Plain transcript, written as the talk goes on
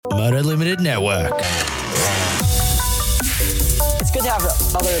Moto Limited Network. It's good to have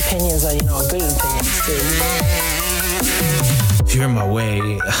other opinions that, good opinions too. If you're in my way,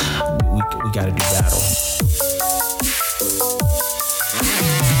 we got to do battle.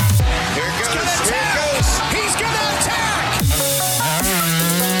 Here goes. He's going to attack.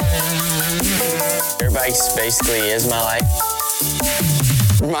 Airbikes basically is my life.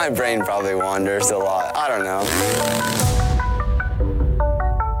 My brain probably wanders a lot. I don't know.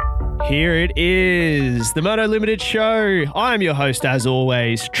 Here it is, the Moto Limited Show. I am your host, as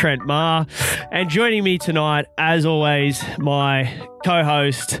always, Trent Maher. And joining me tonight, as always, my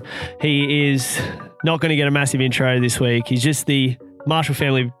co-host. He is not going to get a massive intro this week. He's just the Marshall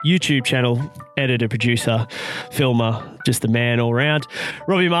Family YouTube channel editor, producer, filmer, just the man all around.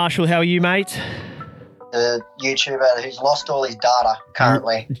 Robbie Marshall, how are you, mate? The YouTuber who's lost all his data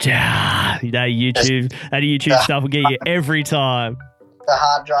currently. That YouTube stuff will get you every time. The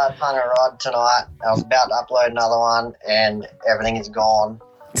hard drive hunter rod tonight. I was about to upload another one and everything is gone.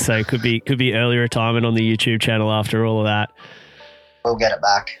 So it could be early retirement on the YouTube channel after all of that. We'll get it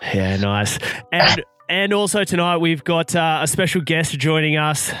back. Yeah, nice. And also tonight we've got a special guest joining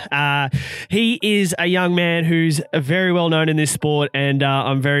us. He is a young man who's very well known in this sport, and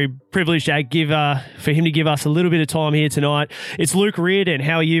I'm very privileged to for him to give us a little bit of time here tonight. It's Luke Reardon.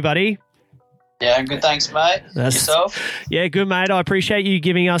 How are you, buddy? Yeah, I'm good. Thanks, mate. Yourself? Yeah, good, mate. I appreciate you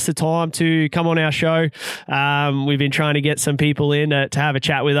giving us the time to come on our show. We've been trying to get some people in to have a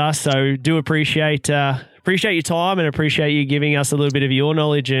chat with us, so do appreciate your time and appreciate you giving us a little bit of your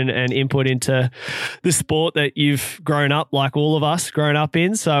knowledge and input into the sport that you've grown up, like all of us, grown up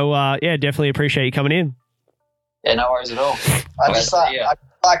in. So, definitely appreciate you coming in. Yeah, no worries at all. I'd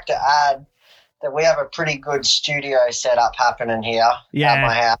like to add that we have a pretty good studio setup happening here at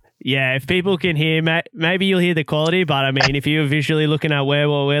my house. Yeah, if people can hear, maybe you'll hear the quality, but I mean, if you're visually looking at what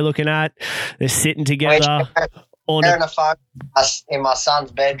we're looking at, they're sitting together. We're in a phone in my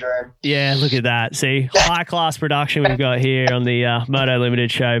son's bedroom. Yeah, look at that. See, high-class production we've got here on the Moto Limited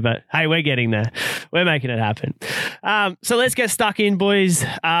Show. But, hey, we're getting there. We're making it happen. So let's get stuck in, boys.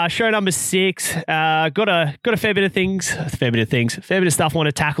 Show number 6. Got a fair bit of stuff I want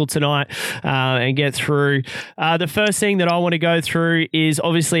to tackle tonight and get through. The first thing that I want to go through is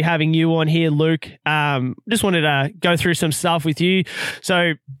obviously having you on here, Luke. Just wanted to go through some stuff with you.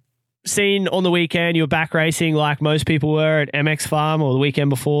 So, seen on the weekend, you were back racing like most people were at MX Farm, or the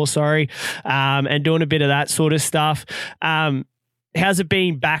weekend before, and doing a bit of that sort of stuff. How's it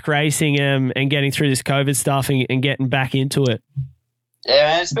been back racing and getting through this COVID stuff and getting back into it?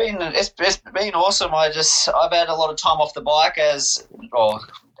 Yeah, man, it's been awesome. I've had a lot of time off the bike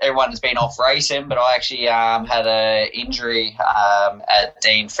everyone has been off racing, but I actually had an injury at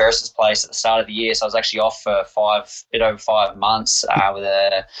Dean Ferris's place at the start of the year, so I was actually off for a bit over 5 months with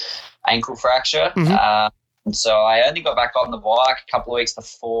an ankle fracture. Mm-hmm. So I only got back on the bike a couple of weeks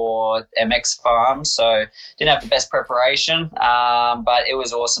before MX Farm, so didn't have the best preparation, but it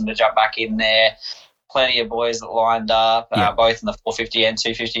was awesome to jump back in there. Plenty of boys that lined up, both in the 450 and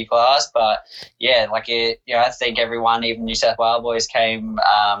 250 class. But yeah, I think everyone, even New South Wales boys, came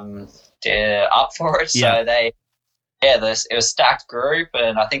up for it. Yeah. So it was a stacked group,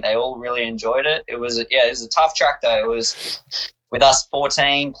 and I think they all really enjoyed it. It was a tough track though. It was with us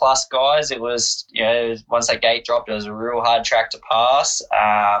 14 plus guys. It was once that gate dropped, it was a real hard track to pass.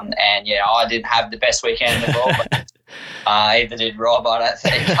 I didn't have the best weekend at all. But either did Rob, I don't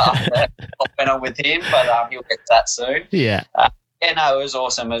think, after what went on with him, but he'll get to that soon. Yeah. It was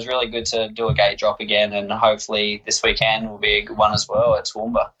awesome. It was really good to do a gate drop again, and hopefully this weekend will be a good one as well at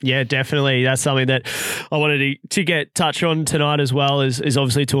Toowoomba. Yeah, definitely. That's something that I wanted to get touch on tonight as well, is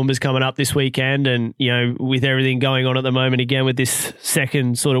obviously Toowoomba's coming up this weekend, and with everything going on at the moment, again with this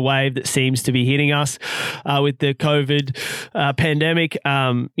second sort of wave that seems to be hitting us with the COVID pandemic,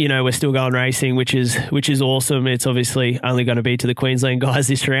 we're still going racing, which is awesome. It's obviously only going to be to the Queensland guys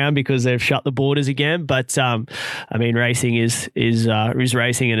this round because they've shut the borders again, but racing is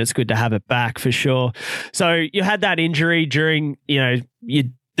racing, and it's good to have it back for sure. So you had that injury during,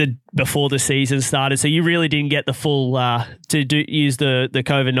 before the season started, so you really didn't get the full use the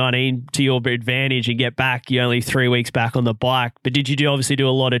COVID-19 to your advantage and get back. You're only 3 weeks back on the bike, but did you obviously do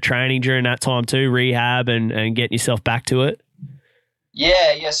a lot of training during that time too, rehab and getting yourself back to it?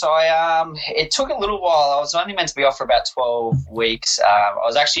 Yeah. So it took a little while. I was only meant to be off for about 12 weeks. I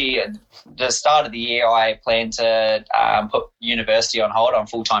was actually, at the start of the year, I planned to put university on hold. I'm a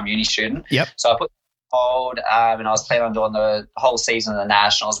full-time uni student. Yep. So I put hold, and I was planning on doing the whole season of the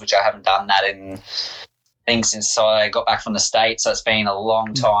Nationals, which I haven't done that in since I got back from the States. So it's been a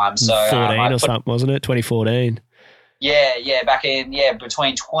long time. So 14 or something, wasn't it? 2014. back in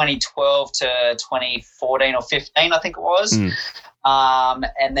between 2012 to 2014 or 15, I think it was.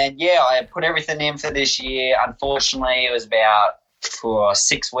 And then I put everything in for this year. Unfortunately, it was about for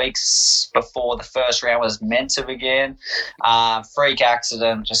 6 weeks before the first round was meant to begin. Freak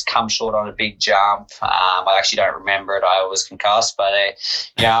accident, just come short on a big jump. I actually don't remember it. I was concussed, but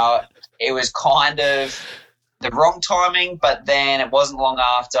it was kind of the wrong timing. But then it wasn't long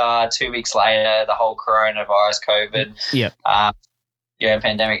after, 2 weeks later, the whole coronavirus, COVID,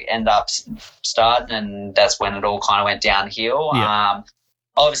 pandemic ended up starting, and that's when it all kind of went downhill.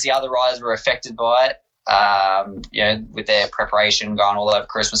 Obviously, other riders were affected by it. With their preparation going all over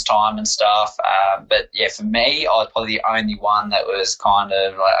Christmas time and stuff. But for me, I was probably the only one that was kind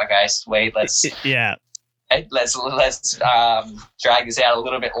of like, okay, sweet, let's drag this out a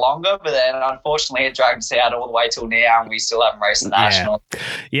little bit longer. But then unfortunately it dragged us out all the way till now, and we still haven't raced the national.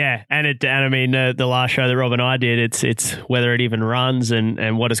 And I mean the last show that Rob and I did, it's whether it even runs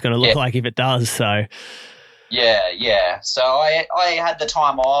and what it's going to look like if it does. So So I had the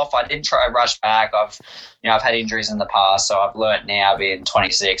time off. I didn't try to rush back. I've had injuries in the past, so I've learnt now, being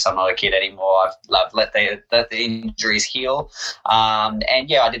 26, I'm not a kid anymore. I've let the injuries heal. I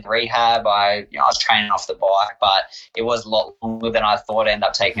did rehab. I was training off the bike, but it was a lot longer than I thought. It ended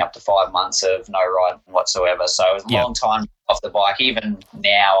up taking up to 5 months of no riding whatsoever. So it was a long time off the bike. Even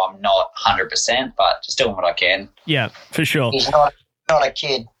now, I'm not 100%, but just doing what I can. Yeah, for sure. He's not a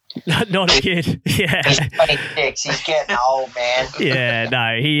kid. Not a kid. Yeah. He's 26. He's getting old, man. Yeah,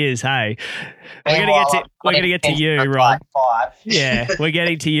 no, he is. Hey, we're gonna get to you, Rob. Yeah, we're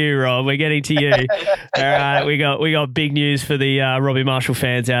getting to you, Rob. We're getting to you. All right, we got big news for the Robbie Marshall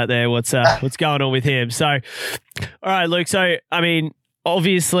fans out there. What's going on with him? So, all right, Luke. So, I mean,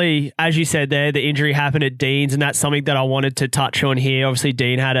 obviously, as you said there, the injury happened at Dean's, and that's something that I wanted to touch on here. Obviously,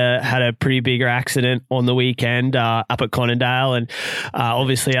 Dean had a pretty bigger accident on the weekend up at Conondale, and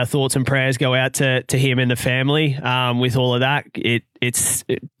obviously our thoughts and prayers go out to him and the family with all of that. It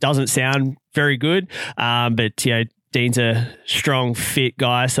doesn't sound very good, but Dean's a strong, fit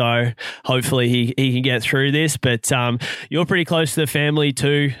guy, so hopefully he can get through this. But you're pretty close to the family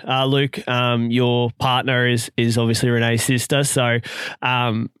too, Luke. Your partner is obviously Renee's sister, so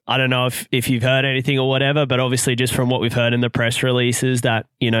I don't know if you've heard anything or whatever, but obviously just from what we've heard in the press releases that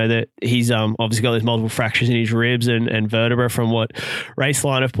that he's obviously got those multiple fractures in his ribs and vertebra from what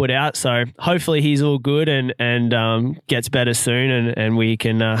Raceline have put out. So hopefully he's all good and gets better soon, and we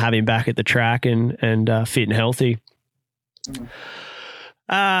can have him back at the track and fit and healthy.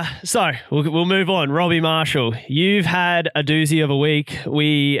 So we'll move on. Robbie Marshall, you've had a doozy of a week.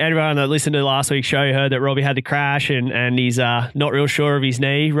 Everyone that listened to last week's show heard that Robbie had to crash and he's not real sure of his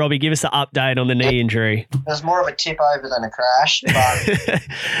knee. Robbie, give us an update on the knee injury. It was more of a tip over than a crash,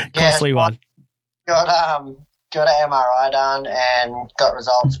 but costly one. Got an MRI done and got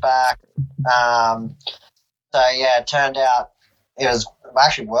results back. It turned out it was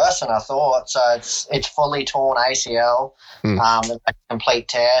actually worse than I thought. So it's fully torn ACL, a complete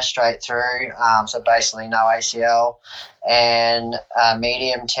tear straight through. So basically no ACL, and a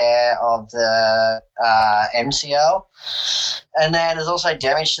medium tear of the MCL. And then there's also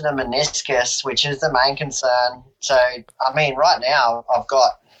damage to the meniscus, which is the main concern. So, I mean, right now I've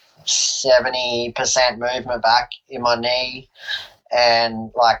got 70% movement back in my knee,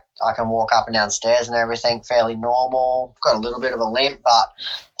 and I can walk up and down stairs and everything fairly normal. Got a little bit of a limp, but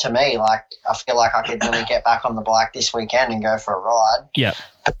to me, I feel like I could really get back on the bike this weekend and go for a ride. Yeah.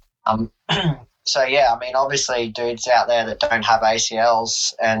 I mean, obviously dudes out there that don't have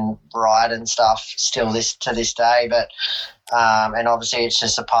ACLs and ride and stuff still to this day, but and obviously it's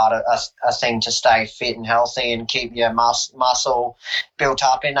just a part of a thing to stay fit and healthy and keep your muscle built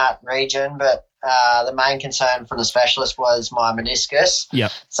up in that region. But the main concern for the specialist was my meniscus. Yeah.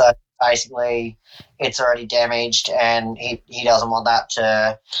 So basically it's already damaged, and he doesn't want that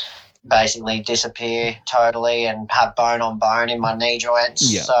to basically disappear totally and have bone on bone in my knee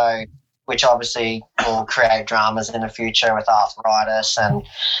joints. Yeah. So, which obviously will create dramas in the future with arthritis and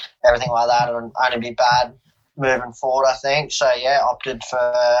everything like that. It would only be bad moving forward, I think. So, opted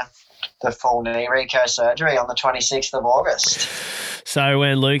for the full knee reco surgery on the 26th of August. So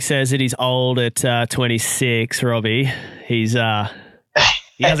when Luke says that he's old at 26, Robbie, he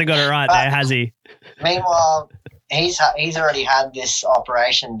hasn't got it right there, has he? Meanwhile, he's already had this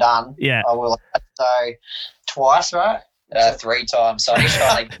operation done. Yeah. So twice, right? 3 times. So he's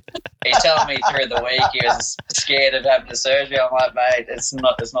telling me through the week he was scared of having the surgery. I'm like, mate, it's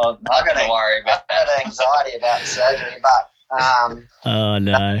not nothing to worry about. I've got anxiety about surgery, but oh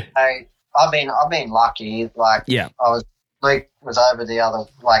no. I've been lucky. Luke was over the other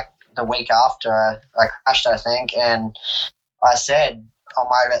the week after I crashed, I think, and I said I'm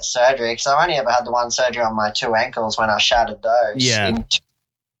worried about surgery because I only ever had the one surgery on my two ankles when I shattered those in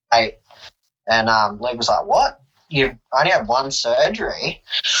 2008. And Luke was like, "What? You only had one surgery?"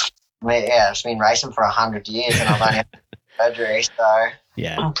 I mean, yeah, I've been racing for 100 years and I've only had surgery, so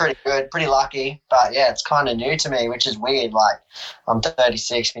I'm pretty good, pretty lucky. But yeah, it's kind of new to me, which is weird. Like, I'm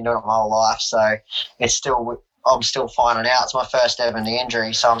 36, been doing it my whole life, so I'm still finding out. It's my first ever knee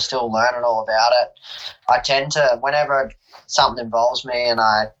injury, so I'm still learning all about it. I tend to, whenever something involves me and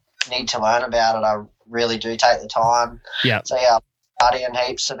I need to learn about it, I really do take the time. Yeah. So yeah, I'm studying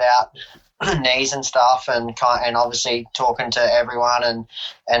heaps about knees and stuff, and obviously talking to everyone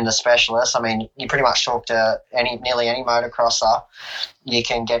and the specialists. I mean, you pretty much talk to nearly any motocrosser. You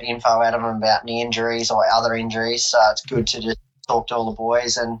can get info out of them about knee injuries or other injuries. So it's good to just talk to all the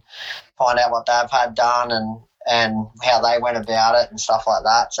boys and find out what they've had done and how they went about it and stuff like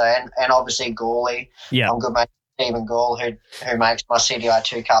that. So and obviously Gawley. Yeah. I'm good mate with Stephen Gall, who makes my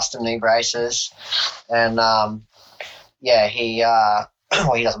CDI2 custom knee braces, and he.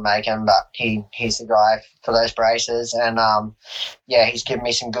 Well, he doesn't make them, but he's the guy for those braces. And, he's given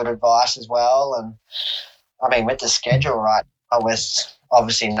me some good advice as well. And, I mean, with the schedule right now, with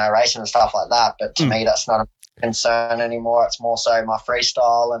obviously no racing and stuff like that, but to me that's not a concern anymore. It's more so my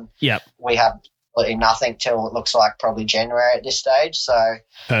freestyle. And we have absolutely nothing till it looks like probably January at this stage. So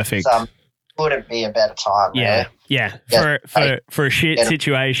perfect. Couldn't be a better time. Yeah. For a shit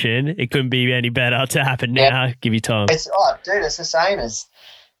situation, it couldn't be any better to happen now. Give you time. It's the same as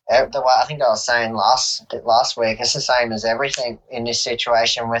the way I think I was saying last week. It's the same as everything in this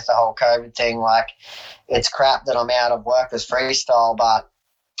situation with the whole COVID thing. Like, it's crap that I'm out of work as freestyle, but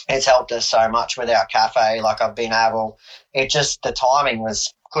it's helped us so much with our cafe. Like, I've been able. The timing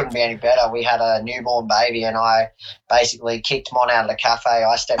couldn't be any better. We had a newborn baby and I basically kicked Mon out of the cafe.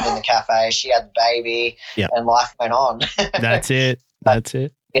 I stepped in the cafe, she had the baby, and life went on. That's it.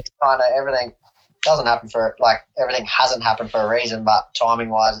 It's kind of everything everything hasn't happened for a reason, but timing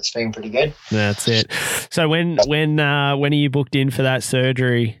wise it's been pretty good. That's it. So when are you booked in for that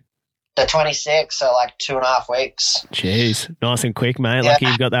surgery? The 26th, so like 2.5 weeks. Jeez, nice and quick, mate. Lucky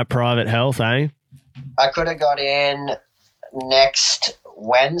you've got that private health, eh? I could have got in next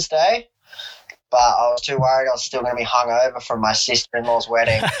Wednesday, but I was too worried I was still going to be hungover from my sister-in-law's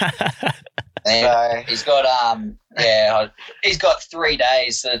wedding. So he's got 3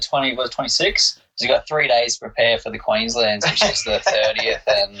 days. The 26. So he's got 3 days to prepare for the Queenslands, which is the 30th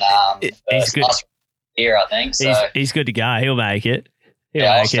and he's good. Last year, I think. So he's good to go. He'll make it.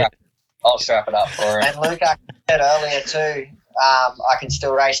 I'll strap it up for him. And Luke, I said earlier too, I can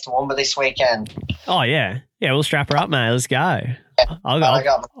still race Toowoomba this weekend. Oh yeah, we'll strap her up, mate. Let's go.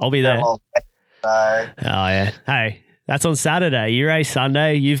 I'll be there. So. Oh yeah. Hey, that's on Saturday. You race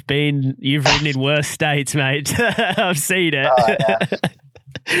Sunday. You've ridden in worse states, mate. I've seen it. Oh,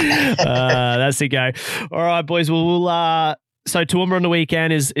 yeah. That's the go. All right, boys. We'll so Toowoomba on the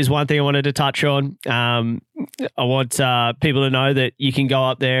weekend is one thing I wanted to touch on. I want people to know that you can go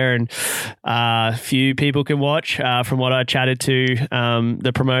up there and a few people can watch. From what I chatted to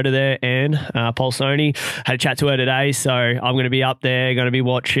the promoter there, Anne Polsoni, had a chat to her today. So I'm going to be up there, going to be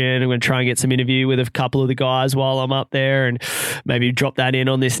watching. I'm going to try and get some interview with a couple of the guys while I'm up there and maybe drop that in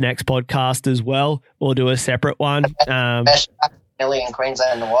on this next podcast as well, or do a separate one. Best in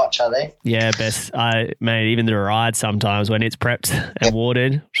Queensland to watch, I think. Yeah, best. Mate, even the ride sometimes when it's prepped and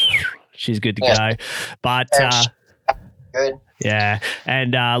watered, she's good to go. But good. Yeah,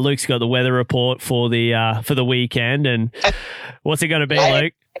 and Luke's got the weather report for the weekend. And what's it going to be,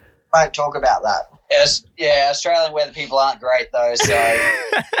 Luke? Won't talk about that. Yes, Australian weather people aren't great though, so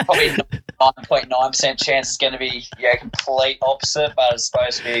probably 9.9% chance it's going to be complete opposite. But it's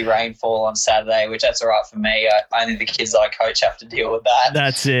supposed to be rainfall on Saturday, which that's all right for me. Only the kids that I coach have to deal with that.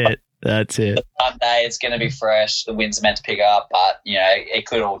 That's it. Monday it's going to be fresh. The winds are meant to pick up, but it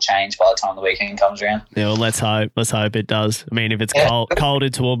could all change by the time the weekend comes around. Yeah, well, let's hope it does. I mean, if it's cold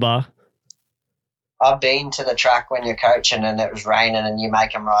in Toowoomba. I've been to the track when you're coaching and it was raining and you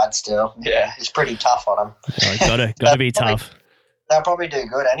make them ride still. Yeah. It's pretty tough on them. Yeah, gotta be tough. They'll probably do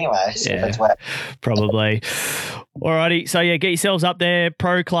good anyway if it's wet. Probably. Alrighty. So, get yourselves up there.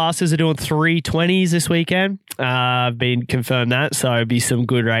 Pro classes are doing 320s this weekend. I've been confirmed that. So, it'll be some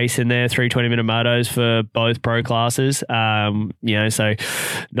good race in there. 320-minute motos for both pro classes. So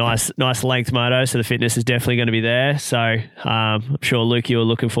nice length moto. So, the fitness is definitely going to be there. So, I'm sure, Luke, you were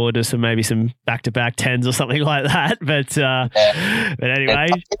looking forward to maybe some back-to-back 10s or something like that. But anyway.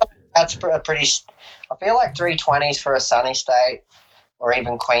 That's pretty... I feel like 320s for a sunny state, or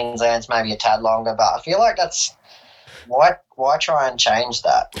even Queensland's maybe a tad longer, but I feel like that's why try and change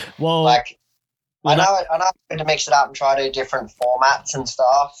that? Well, Like, well, I know it's good to mix it up and try to do different formats and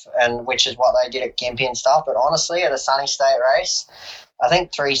stuff, and which is what they did at Gympie and stuff. But honestly, at a Sunny State race, I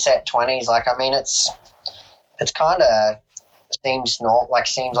think 3 set 20s. Like, I mean, it's kind of seems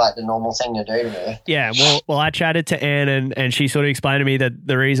like the normal thing to do to me. yeah, well, I chatted to Anne and she sort of explained to me that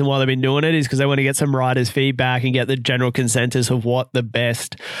the reason why they've been doing it is because they want to get some riders' feedback and get the general consensus of what the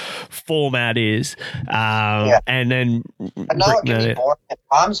best format is. And then I know it can be boring at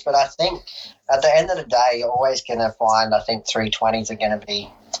times, but I think at the end of the day, you're always going to find, I think 320s are going to be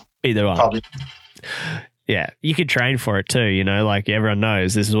either one. probably. Yeah, you could train for it too, you know, like everyone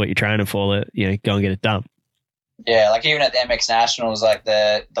knows this is what you're training for, you know, go and get it done. Yeah, like even at the MX Nationals, like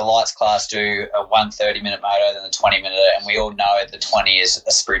the lights class do a 130-minute moto, then the 20-minute, and we all know the 20 is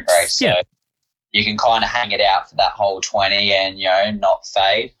a sprint race. So you can kind of hang it out for that whole 20 and, you know, not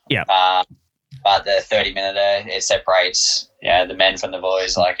fade. Yeah. But the 30-minute, it separates, you know, the men from the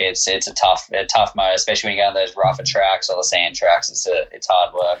boys. Like it's a tough moto, especially when you go on those rougher tracks or the sand tracks. It's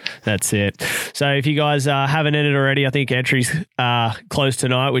hard work. That's it. So if you guys haven't entered already, I think entries close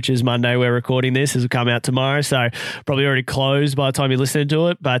tonight, which is Monday. We're recording this. This will come out tomorrow. So probably already closed by the time you're listening to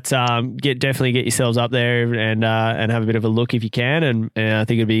it. But definitely get yourselves up there and have a bit of a look if you can. And I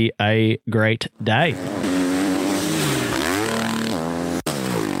think it'll be a great day.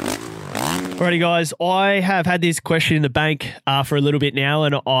 Alrighty, guys. I have had this question in the bank for a little bit now,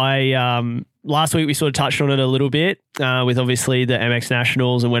 and I last week we sort of touched on it a little bit with obviously the MX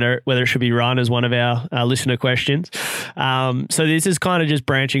Nationals and whether it should be run as one of our listener questions. So this is kind of just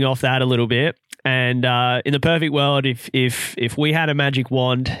branching off that a little bit. And in the perfect world, if we had a magic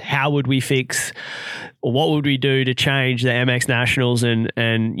wand, how would we fix, or what would we do to change the MX Nationals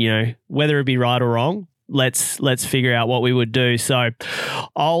and you know, whether it be right or wrong? Let's figure out what we would do. So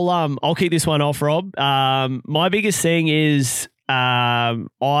I'll kick this one off, Rob. My biggest thing is I've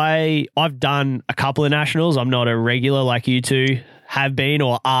done a couple of nationals. I'm not a regular like you two have been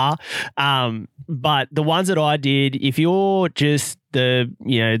or are. But the ones that I did, if you're just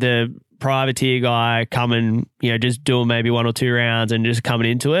the privateer guy coming, you know, just doing maybe 1 or 2 rounds and just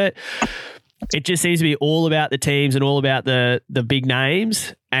coming into it, it just seems to be all about the teams and all about the big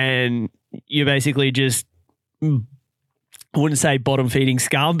names, and you're basically just, I wouldn't say bottom feeding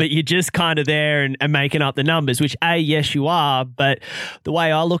scum, but you're just kind of there and making up the numbers, which yes, you are. But the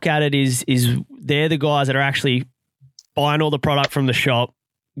way I look at it is they're the guys that are actually buying all the product from the shop,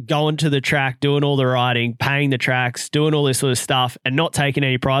 going to the track, doing all the riding, paying the tracks, doing all this sort of stuff, and not taking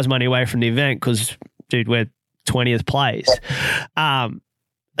any prize money away from the event because, dude, we're 20th place.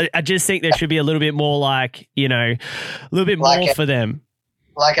 I just think there should be a little bit more like, you know, a little bit more for them.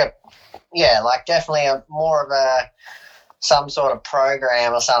 Definitely more of some sort of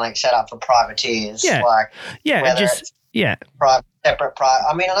program or something set up for privateers. Separate. I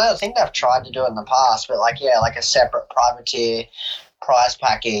mean, I think they've tried to do it in the past, but like a separate privateer prize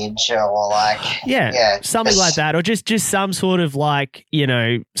package or something like that, or just some sort of like, you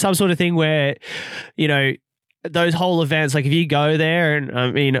know, some sort of thing where, you know, those whole events, like if you go there, and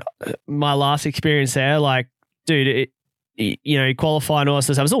I mean, my last experience there, like, dude, you know, qualifying all this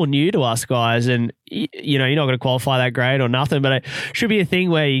stuff, it's all new to us guys, and you know, you're not going to qualify that great or nothing, but it should be a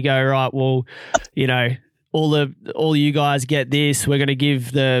thing where you go, right, well, you know, all you guys get this, we're going to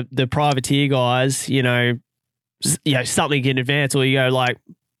give the privateer guys, you know, something in advance, or you go like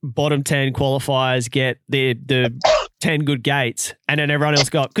bottom 10 qualifiers get the 10 good gates, and then everyone else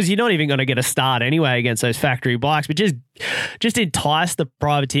got, because you're not even going to get a start anyway against those factory bikes, but just entice the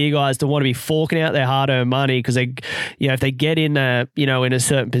privateer guys to want to be forking out their hard-earned money, because they, you know, if they get in in a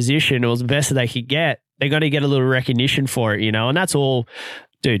certain position or the best that they could get, they're going to get a little recognition for it, you know, and that's all,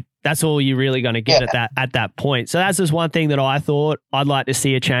 dude. That's all you're really going to get at that point. So that's just one thing that I thought I'd like to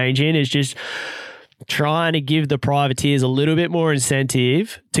see a change in, is just trying to give the privateers a little bit more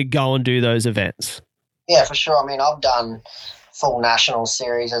incentive to go and do those events. Yeah, for sure. I mean, I've done full national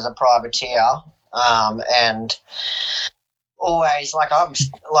series as a privateer, and always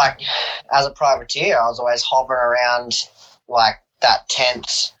as a privateer, I was always hovering around like that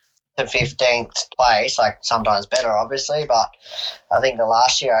 10th to 15th place, like sometimes better, obviously, but I think the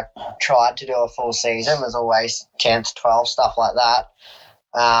last year I tried to do a full season, was always 10th, 12th, stuff like that.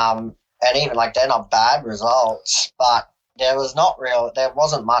 And even like they're not bad results, but there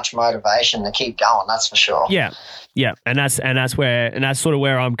wasn't much motivation to keep going, that's for sure. Yeah. And that's sort of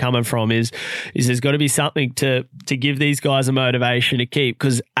where I'm coming from is there's got to be something to give these guys a motivation to keep,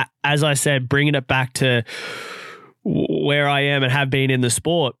 because as I said, bringing it back to where I am and have been in the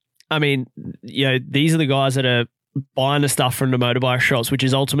sport, I mean, you know, these are the guys that are buying the stuff from the motorbike shops, which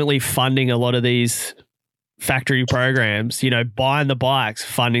is ultimately funding a lot of these factory programs, buying the bikes,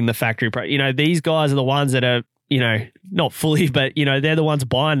 funding the factory these guys are the ones that are, not fully, but they're the ones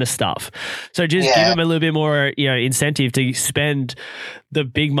buying the stuff. So just give them a little bit more, incentive to spend the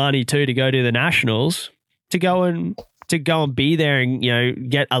big money too, to go to the nationals, to go and be there and,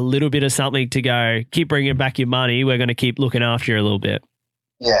 get a little bit of something to go, keep bringing back your money. We're going to keep looking after you a little bit.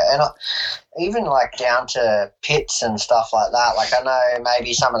 Yeah, and even like down to pits and stuff like that. Like I know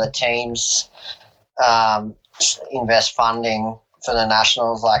maybe some of the teams invest funding for the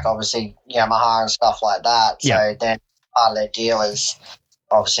nationals, like obviously Yamaha and stuff like that. So then part of their deal is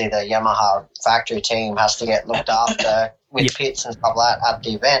obviously the Yamaha factory team has to get looked after with pits and stuff like that at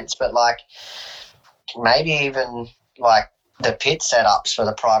the events. But like maybe even like the pit setups for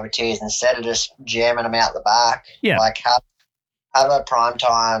the privateers, instead of just jamming them out the back, like have a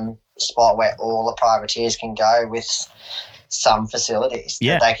primetime spot where all the privateers can go with some facilities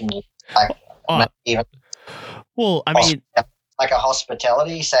that they can use, like even. Well, I mean, like a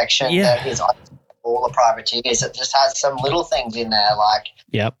hospitality section that is all the privateers. It just has some little things in there, like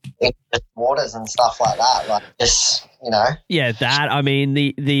waters and stuff like that. Like just Yeah, that. I mean,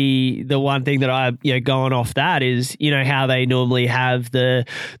 the one thing that I going off that is how they normally have the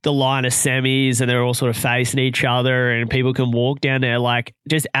line of semis and they're all sort of facing each other and people can walk down there, like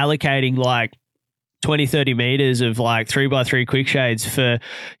just allocating like 20, 30 meters of like 3x3 quick shades for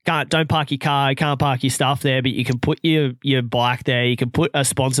don't park your car, you can't park your stuff there, but you can put your bike there, you can put a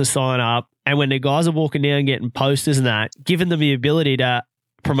sponsor sign up, and when the guys are walking down getting posters and that, giving them the ability to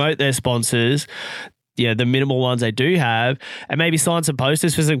promote their sponsors, the minimal ones they do have, and maybe sign some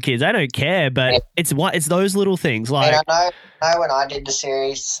posters for some kids. They don't care, but it's those little things. Like I know when I did the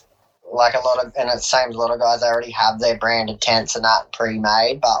series, like and it seems a lot of guys already have their branded tents and that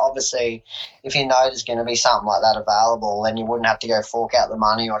pre-made, but obviously if you know there's going to be something like that available, then you wouldn't have to go fork out the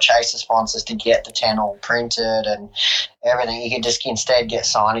money or chase the sponsors to get the tent all printed and everything. You could just instead get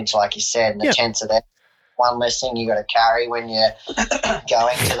signage, like you said, and the tents are there. One less thing you got to carry when you're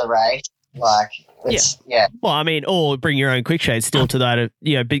going to the race. Like, Well, I mean, or bring your own quick shade still to that,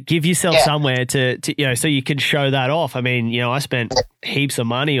 but give yourself somewhere to so you can show that off. I mean, I spent heaps of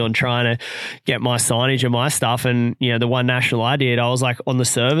money on trying to get my signage and my stuff, and the one national I did, I was like on the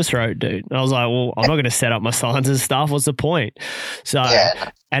service road, dude. I was like, well, I'm not going to set up my signs and stuff. What's the point? So,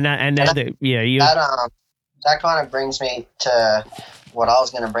 that kind of brings me to what I was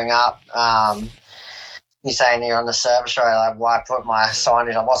going to bring up. You're saying you're on the service road, like, why put my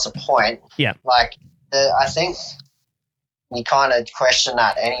signage on? What's the point? Yeah. Like, I think you kind of question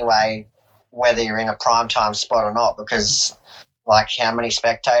that anyway, whether you're in a primetime spot or not, because, like, how many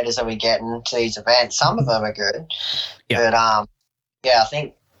spectators are we getting to these events? Some of them are good. Yeah. But, I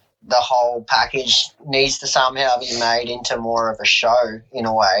think the whole package needs to somehow be made into more of a show in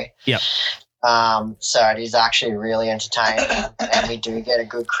a way. Yeah. So it is actually really entertaining, and we do get a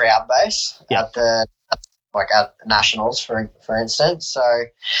good crowd base at nationals, for instance.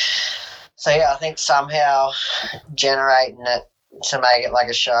 So I think somehow generating it to make it like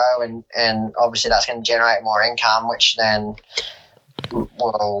a show, and obviously that's going to generate more income, which then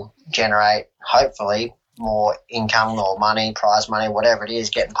will generate hopefully more income or money, prize money, whatever it is,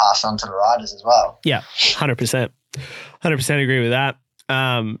 getting passed on to the riders as well. Yeah, 100%. 100% agree with that.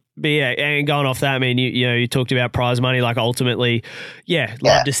 But and going off that, I mean, you talked about prize money, like ultimately,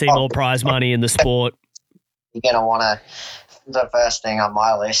 love to see more prize money in the sport. You're going to want to, the first thing on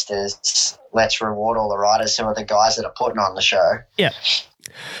my list is let's reward all the riders who are the guys that are putting on the show. Yeah.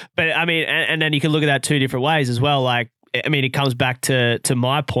 But I mean, and then you can look at that two different ways as well. Like, I mean, it comes back to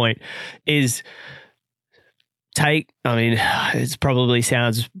my point is it probably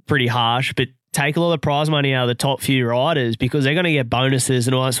sounds pretty harsh, but take a lot of prize money out of the top few riders because they're going to get bonuses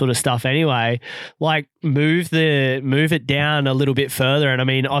and all that sort of stuff anyway. Like move it down a little bit further. And I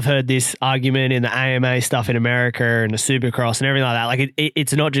mean, I've heard this argument in the AMA stuff in America and the Supercross and everything like that. Like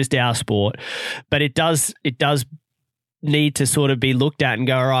it's not just our sport, but it does need to sort of be looked at and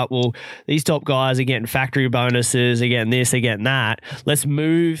go, all right, well, these top guys are getting factory bonuses, they're getting this, they're getting that. Let's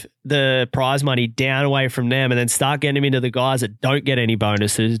move the prize money down away from them and then start getting them into the guys that don't get any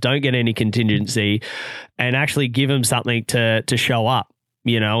bonuses, don't get any contingency, and actually give them something to show up,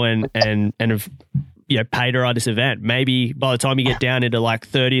 and pay to ride this event. Maybe by the time you get down into like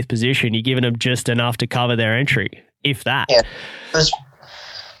 30th position, you're giving them just enough to cover their entry, if that. Yeah,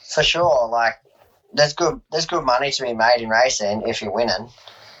 for sure. Like, there's good money to be made in racing if you're winning.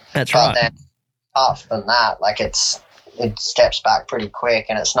 That's right. Then apart from that, like it steps back pretty quick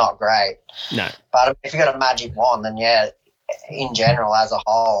and it's not great. No. But if you've got a magic wand, then in general as a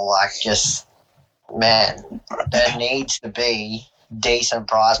whole, like there needs to be decent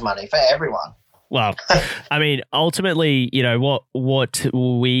prize money for everyone. Well, I mean, ultimately, you know, what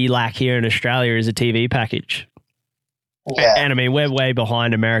we lack here in Australia is a TV package. Yeah. And I mean, we're way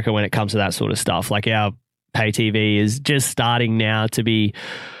behind America when it comes to that sort of stuff. Like our pay TV is just starting now to be,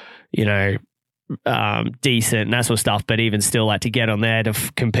 you know, decent and that sort of stuff. But even still, like to get on there to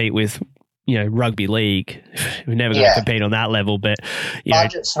compete with, you know, rugby league, we're never going to compete on that level. But you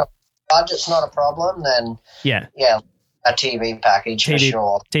budget's not a problem. Then yeah, a TV package for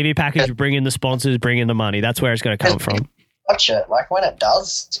sure. TV package, bring in the sponsors, bring in the money. That's where it's going to come from. Watch it. Like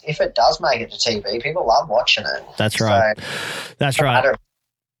if it does make it to TV, people love watching it. That's right. So, that's right.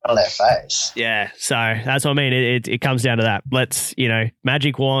 On their face. Yeah. So that's what I mean. It comes down to that. Let's, you know,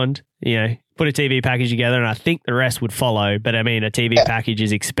 magic wand, you know, put a TV package together and I think the rest would follow. But I mean, a TV package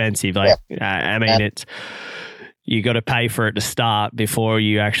is expensive. Like, I mean, it's, you got to pay for it to start before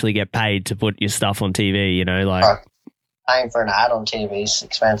you actually get paid to put your stuff on TV, you know, like. Paying for an ad on TV is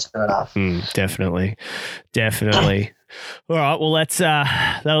expensive enough. Definitely. All right, well, let's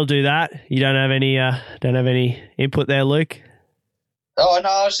that'll do that. You don't have any input there, Luke? Oh no,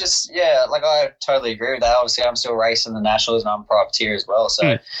 I was just like I totally agree with that. Obviously, I'm still racing the nationals and I'm a privateer as well.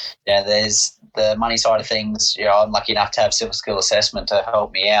 So there's the money side of things. You know, I'm lucky enough to have Silver Skill Assessment to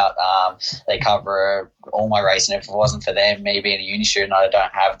help me out. They cover all my racing. If it wasn't for them, me being a uni student, I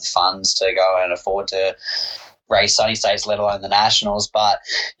don't have the funds to go and afford to race Sunny States, let alone the nationals. But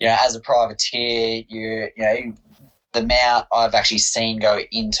you know, as a privateer, you know the amount I've actually seen go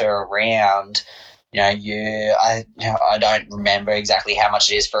into a round. I don't remember exactly how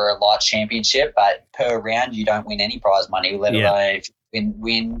much it is for a light championship, but per round you don't win any prize money, let alone if you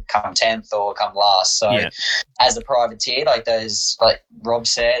win come 10th or come last. So as a privateer, like those, like Rob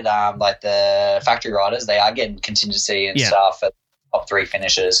said, like the factory riders, they are getting contingency and stuff at top 3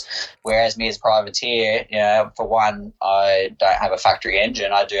 finishes. Whereas me as a privateer, you know, for one, I don't have a factory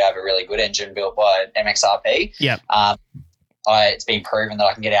engine. I do have a really good engine built by MXRP. It's been proven that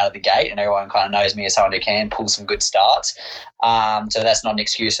I can get out of the gate, and everyone kind of knows me as someone who can pull some good starts. So that's not an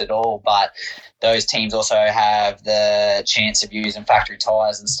excuse at all. But those teams also have the chance of using factory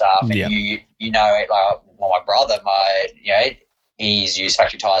tyres and stuff. And you know, like my brother, he's used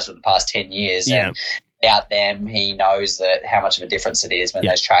factory tyres for the past 10 years. And without them, he knows that how much of a difference it is when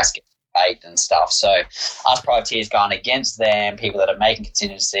those tracks get baked and stuff. So us privateers going against them, people that are making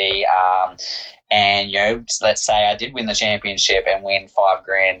contingency, and, you know, let's say I did win the championship and win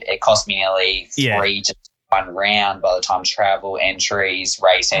 $5,000. It cost me nearly 3 to 1 round by the time travel, entries,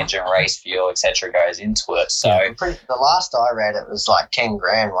 race engine, race fuel, etc. goes into it. So the last I read, it was like $10,000,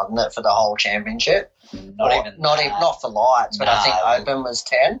 wasn't it, for the whole championship? Not for lights, but I think open was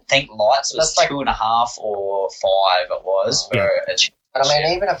 10. I think lights was like 2.5 or 5. It was for a championship. But I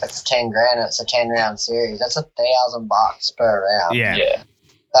mean, even if it's $10,000, it's a 10-round series. That's $1,000 per round. Yeah.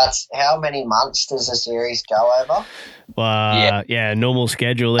 That's how many months does the series go over? Well, normal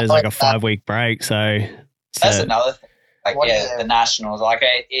schedule is like a 5-week break. So that's another thing. Like, the nationals, like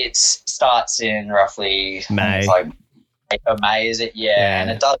it starts in roughly May. Like May, is it? Yeah,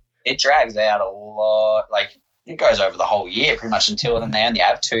 and it drags out a lot. Like it goes over the whole year pretty much until then they only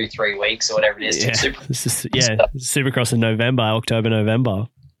have 2-3 weeks or whatever it is. Supercross in October, November.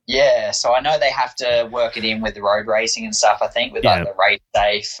 Yeah, so I know they have to work it in with the road racing and stuff, I think, with like the race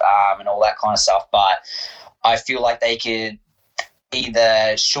safe and all that kind of stuff. But I feel like they could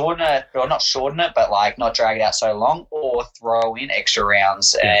either shorten it, or not shorten it, but like not drag it out so long, or throw in extra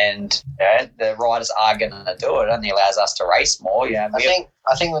rounds. And the riders are going to do it. It only allows us to race more. You know,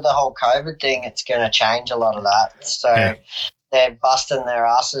 I think with the whole COVID thing, it's going to change a lot of that. So they're busting their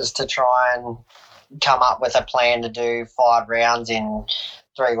asses to try and come up with a plan to do 5 rounds in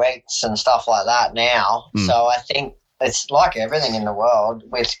 3 weeks and stuff like that now. So I think it's like everything in the world.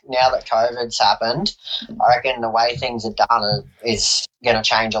 With now that COVID's happened, I reckon the way things are done is going to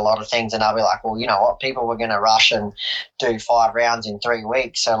change a lot of things, and they'll be like, well, you know what, people were going to rush and do 5 rounds in 3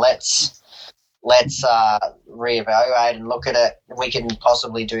 weeks, so let's reevaluate and look at it. We can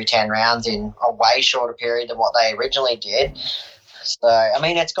possibly do 10 rounds in a way shorter period than what they originally did. So I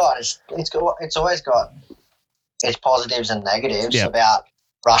mean, it's always got its positives and negatives about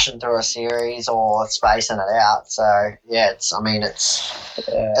rushing through a series or spacing it out. So that's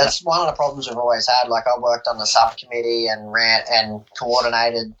one of the problems we've always had. Like I worked on the subcommittee and ran and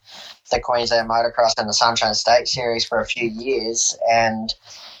coordinated the Queensland Motocross and the Sunshine State Series for a few years, and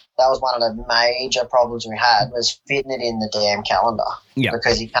that was one of the major problems we had, was fitting it in the damn calendar.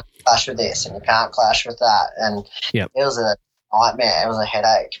 Because you can't clash with this and you can't clash with that, and it was a nightmare. It was a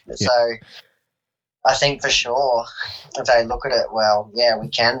headache. So I think for sure, if they look at it, we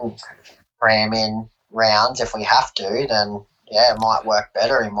can cram in rounds if we have to, then it might work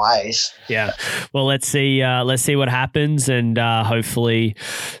better in ways. Yeah. Well, let's see what happens, and hopefully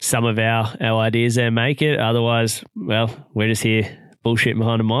some of our ideas there make it. Otherwise, well, we're just here bullshitting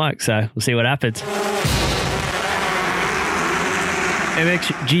behind a mic, so we'll see what happens.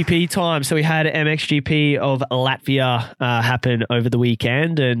 MXGP time. So we had MXGP of Latvia happen over the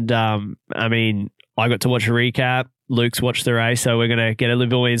weekend, and I mean, I got to watch a recap. Luke's watched the race, so we're going to get a little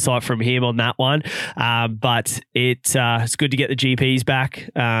bit more insight from him on that one. But it's good to get the GPs back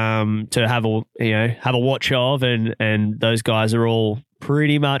to have a watch of, and those guys are all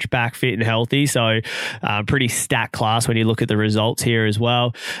pretty much back fit and healthy. So pretty stacked class when you look at the results here as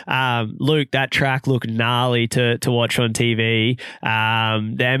well. Luke, that track looked gnarly to watch on TV.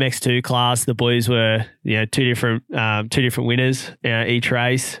 The MX2 class, the boys were two different winners each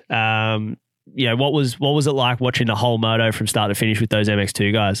race. What was it like watching the whole moto from start to finish with those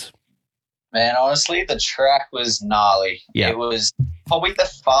MX2 guys? Man, honestly, the track was gnarly. Yeah. It was probably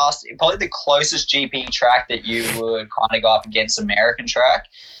the closest GP track that you would kind of go up against American track.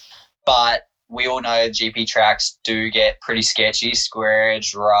 But we all know GP tracks do get pretty sketchy, square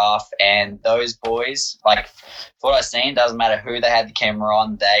edge, rough, and those boys, like, what I've seen, doesn't matter who they had the camera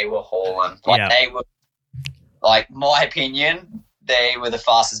on, they were hauling. They were, like, my opinion, they were the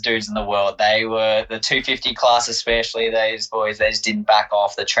fastest dudes in the world. They were the 250 class, especially those boys. They just didn't back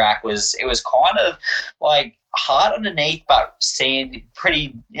off. The track was kind of like hard underneath, but sand,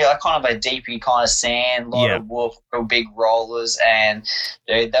 pretty, kind of a deepy kind of sand, a lot of wolf, real big rollers. And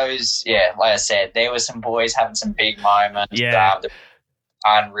dude, those, like I said, there were some boys having some big moments. Yeah.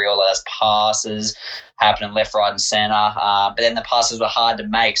 Unreal as passes happening left, right, and centre. But then the passes were hard to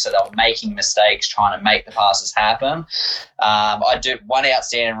make, so they were making mistakes trying to make the passes happen. One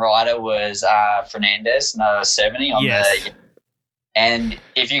outstanding rider was Fernandez, no 70 on the. And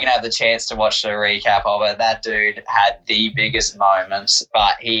if you can have the chance to watch the recap of it, that dude had the biggest moments.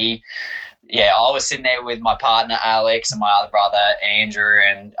 But I was sitting there with my partner Alex and my other brother Andrew,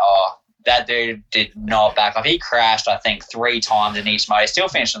 and that dude did not back off. He crashed, I think, 3 times in each moto. He still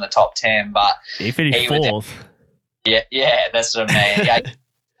finished in the top 10, but he finished fourth. Yeah, that's what I mean.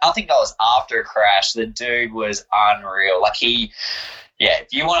 I think that was after a crash. The dude was unreal. Like if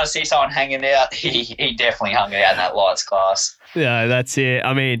you want to see someone hanging out, he definitely hung out in that lights class. Yeah, that's it.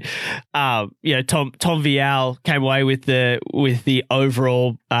 I mean, Tom Vial came away with the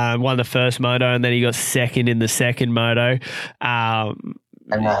overall, won the first moto, and then he got second in the second moto.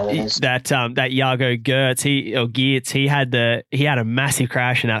 That Jago Geerts, he had a massive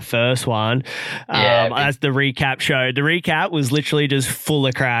crash in that first one. As the recap showed, the recap was literally just full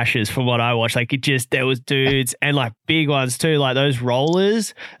of crashes from what I watched. Like there was dudes and like big ones too, like those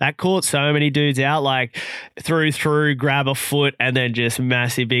rollers that caught so many dudes out, like through, grab a foot, and then just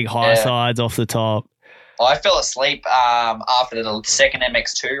massive big high sides off the top. I fell asleep after the second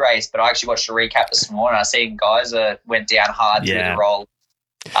MX2 race, but I actually watched the recap this morning. I seen guys that went down hard through the roll.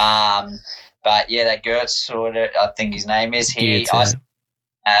 But that Geerts, I think his name is. I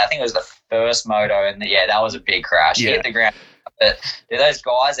think it was the first moto, and that was a big crash. He hit the ground. But those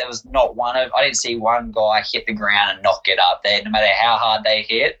guys, there was not I didn't see one guy hit the ground and not get up. No matter how hard they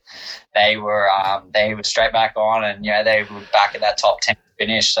hit, they were straight back on, and they were back at that top 10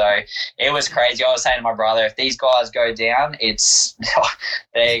 finish. So it was crazy. I was saying to my brother, if these guys go down,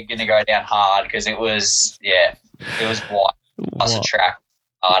 they're going to go down hard, because it was white. Plus a track.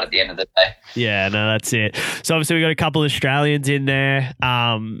 Hard at the end of the day. Yeah, no, that's it. So obviously we got a couple of Australians in there.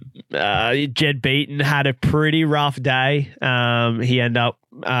 Jed Beaton had a pretty rough day. He ended up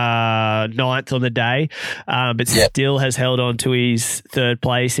 9th on the day, but still has held on to his 3rd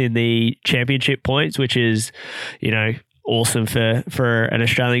place in the championship points, which is, awesome for an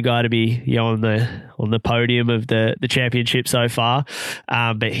Australian guy to be on the podium of the championship so far.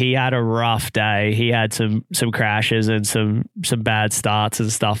 But he had a rough day. He had some crashes and some bad starts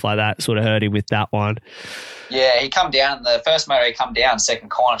and stuff like that. Sort of hurt him with that one. Yeah, he come down the first moto. He come down second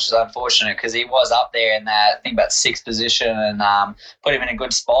corner, which is unfortunate, because he was up there in that, I think, about 6th position, and put him in a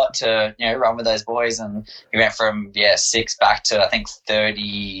good spot to run with those boys. And he went from 6th back to, I think,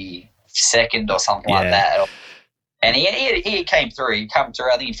 32nd or something like that. And he came through. He came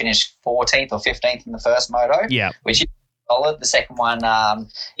through. I think he finished 14th or 15th in the first moto. Yeah, which is solid. The second one,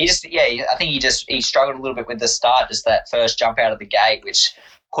 he struggled a little bit with the start, just that first jump out of the gate, which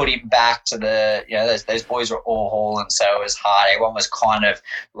put him back to those boys were all hauling, so it was hard. Everyone was kind of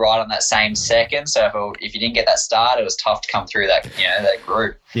right on that same second. So if you didn't get that start, it was tough to come through that that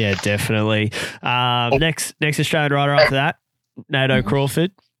group. Yeah, definitely. Next Australian rider after that, Nato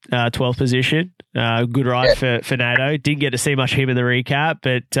Crawford. 12th position. Good ride for Nato. Didn't get to see much of him in the recap,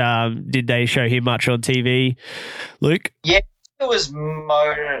 but did they show him much on TV, Luke? Yeah, it was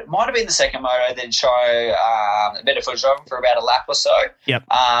moto, might have been the second moto that show a bit of footage of him for about a lap or so. Yep.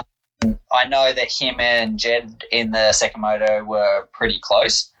 I know that him and Jed in the second moto were pretty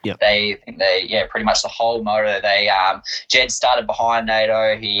close. Yep. They pretty much the whole moto. Jed started behind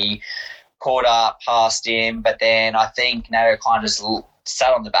Nato. He caught up past him, but then I think Nato kind of just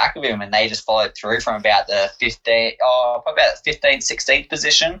sat on the back of him and they just followed through from about the 15th, 16th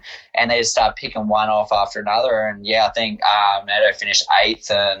position, and they just started picking one off after another. And I think Nato finished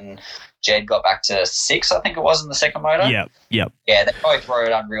 8th and Jed got back to 6th, I think it was, in the second moto. Yep. Yeah, they both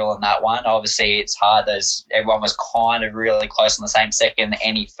rode unreal in that one. Obviously, it's hard. Everyone was kind of really close on the same second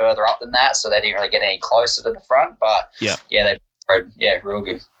any further up than that, so they didn't really get any closer to the front. But they rode, real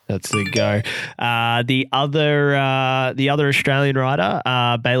good. That's the go. The other Australian rider,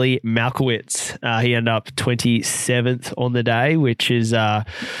 Bailey Malkowitz, he ended up 27th on the day, which is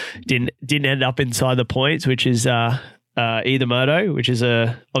didn't end up inside the points, which is either moto, which is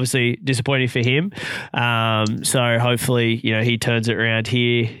obviously disappointing for him. So hopefully, he turns it around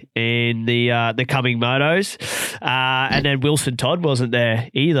here in the coming motos. And then Wilson Todd wasn't there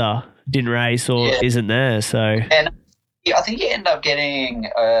either, didn't race or isn't there. So. And I think he ended up getting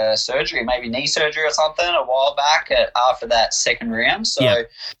surgery, maybe knee surgery or something, a while back after that second round. So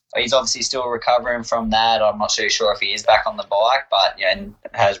he's obviously still recovering from that. I'm not too sure if he is back on the bike, but and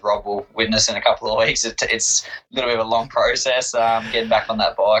as Rob will witness in a couple of weeks, it's a little bit of a long process getting back on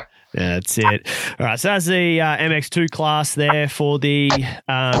that bike. Yeah, that's it. All right, so that's the MX2 class there for the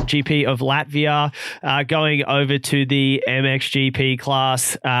GP of Latvia. Going over to the MXGP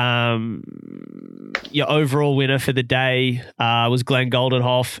class, your overall winner for the day was Glenn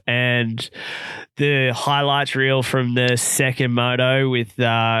Goldenhoff, and the highlights reel from the second moto with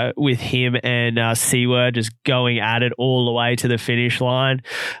him and Seaward just going at it all the way to the finish line.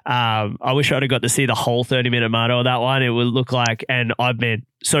 I wish I'd have got to see the whole 30-minute moto of that one. It would look like, and I've been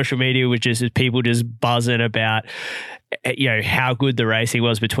social media was just people just buzzing about how good the racing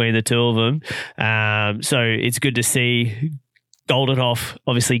was between the two of them. So it's good to see Goldenhoff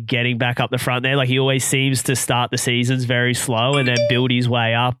obviously getting back up the front there. Like, he always seems to start the seasons very slow and then build his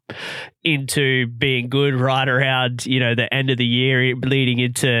way up into being good right around, the end of the year leading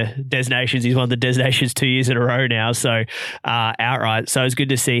into Des Nations. He's won the Des Nations 2 years in a row now. So outright. So it's good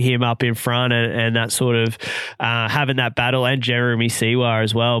to see him up in front and that sort of having that battle, and Jeremy Siwa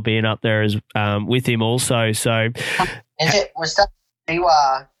as well being up there as with him also. So was that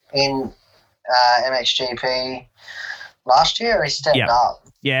Siwa in MXGP last year, or he stepped up?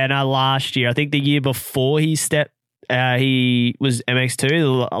 Yeah, no, last year. I think the year before he he was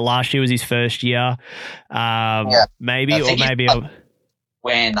MX2. Last year was his first year. Maybe, or maybe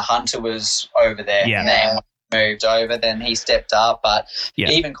when Hunter was over there and then moved over, then he stepped up. But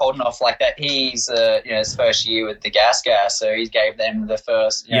even Goldenhoff, like that, he's his first year with the Gas, so he gave them the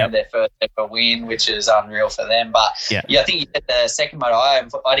first, their first ever win, which is unreal for them. But I think he did the second moto.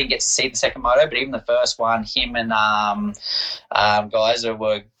 I didn't get to see the second moto, but even the first one, him and Geyser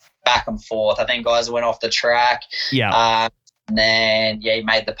were back and forth. I think Geyser went off the track. And then, he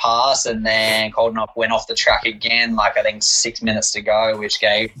made the pass, and then Goldenhoff went off the track again, like I think 6 minutes to go, which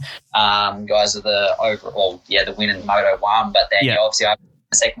gave Geyser the overall, the win in Moto 1. But then, obviously,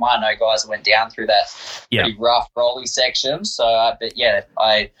 the second one, I know Geyser went down through that pretty rough, rolly section. So, I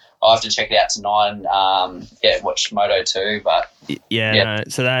have to check it out tonight. Watch Moto 2, but No,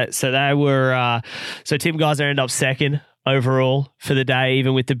 so they were so Tim Geyser ended up second overall for the day,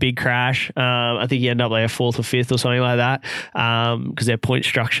 even with the big crash. I think he ended up like a 4th or 5th or something like that, because their point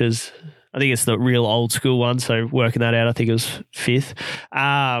structures, I think it's the real old school one, so working that out, I think it was 5th.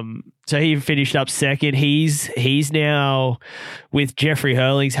 So he finished up second. He's now with Jeffrey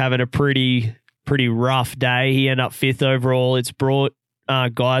Hurlings having a pretty rough day. He ended up 5th overall. It's brought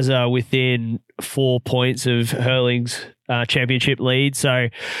Geyser within 4 points of Hurlings' championship lead. So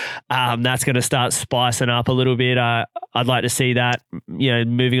that's going to start spicing up a little bit. I'd like to see that,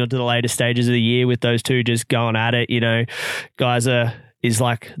 moving on to the later stages of the year with those two just going at it. Geyser is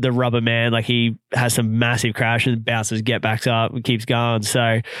like the rubber man. Like, he has some massive crashes, bounces, get backs up, and keeps going.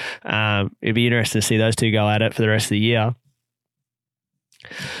 So it'd be interesting to see those two go at it for the rest of the year.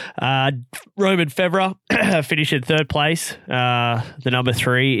 Roman Febvre finished in 3rd place, the number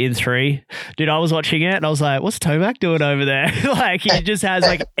 3 in 3. Dude, I was watching it and I was like, what's Tomac doing over there? Like, he just has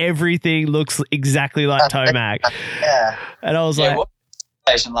like everything looks exactly like Tomac. And I was like,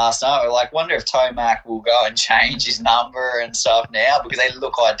 last night, we're like, wonder if Tomac will go and change his number and stuff now, because they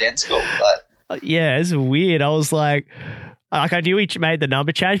look identical. But it's weird. I was like I knew he made the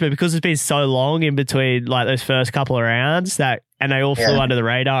number change, but because it's been so long in between like those first couple of rounds and they all flew under the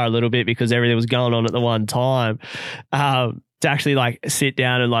radar a little bit because everything was going on at the one time. to actually like sit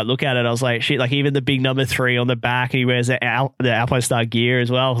down and like look at it. I was like, shit, like even the big number 3 on the back, and he wears the Alpine gear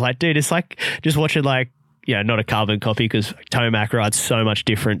as well. I was like, dude, it's like just watching like, not a carbon copy because Tomac rides so much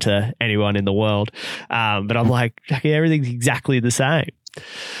different to anyone in the world. But I'm like, okay, everything's exactly the same.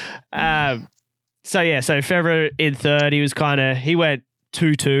 So Febvre in third, he went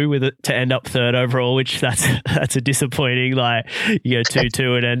 2-2 with it to end up third overall, which that's a disappointing, like you go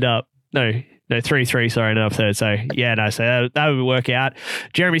 2-2 and end up, no, 3-3, sorry, end up third. So so that would work out.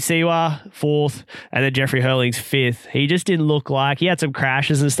 Jeremy Siwa, fourth, and then Jeffrey Hurling's fifth. He just didn't look like, he had some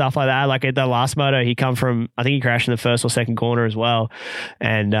crashes and stuff like that. Like at the last moto, I think he crashed in the first or second corner as well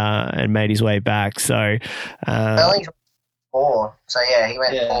and made his way back. So, Hurling's 4. So he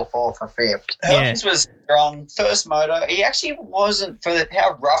went 4-4 for fifth. Hurling's was strong. First moto, he actually wasn't, for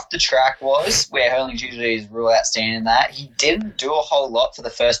how rough the track was, where Hurling's usually is real outstanding in that. He didn't do a whole lot for the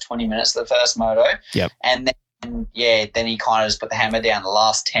first 20 minutes of the first moto. Yep. And then he kind of just put the hammer down the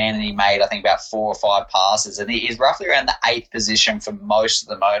last 10, and he made, I think, about 4 or 5 passes. And he's roughly around the 8th position for most of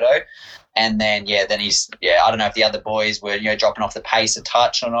the moto. And then, he's, I don't know if the other boys were, dropping off the pace a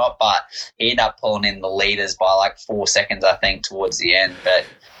touch or not, but he ended up pulling in the leaders by like 4 seconds, I think, towards the end. But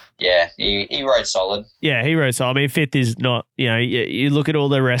he rode solid. Yeah, he rode solid. I mean, fifth is not, you look at all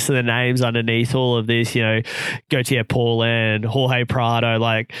the rest of the names underneath all of this, Gautier Paulin, Jorge Prado,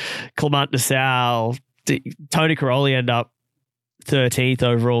 like Clement Nassau, Tony Caroli end up 13th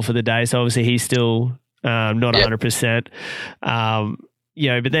overall for the day. So obviously he's still not 100%.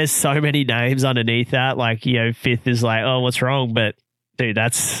 But there's so many names underneath that. Like, fifth is like, oh, what's wrong? But dude,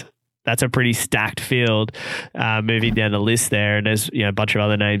 that's a pretty stacked field moving down the list there. And there's, a bunch of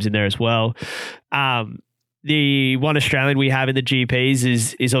other names in there as well. The one Australian we have in the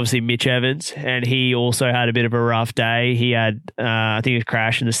GPs is obviously Mitch Evans, and he also had a bit of a rough day. He had, I think, a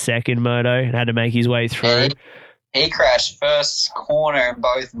crash in the second moto and had to make his way through. He crashed first corner in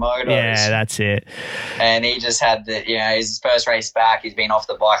both motos. Yeah, that's it. And he just had his first race back. He's been off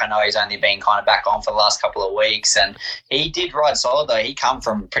the bike. I know he's only been kind of back on for the last couple of weeks. And he did ride solid, though. He come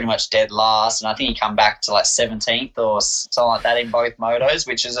from pretty much dead last. And I think he come back to like 17th or something like that in both motos,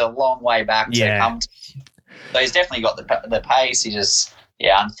 which is a long way back to come to. So he's definitely got the pace. He just...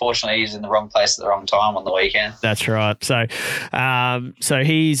 unfortunately, he's in the wrong place at the wrong time on the weekend. That's right. So,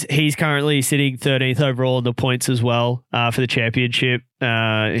 he's currently sitting 13th overall in the points as well for the championship.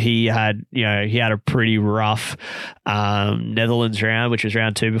 He had a pretty rough Netherlands round, which was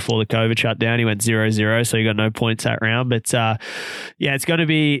round 2 before the COVID shutdown. He went 0-0, so he got no points that round. But it's going to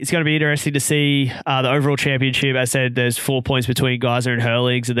be interesting to see the overall championship. As I said, there's 4 points between Geiser and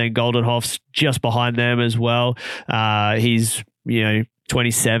Hurlings, and then Goldenhoff's just behind them as well. He's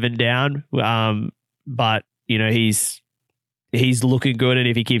 27 down, but he's looking good, and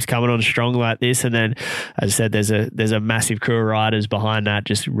if he keeps coming on strong like this, and then as I said, there's a massive crew of riders behind that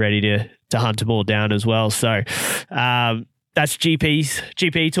just ready to hunt them all down as well. So that's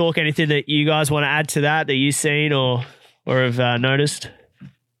GP talk. Anything that you guys want to add to that you've seen or have noticed?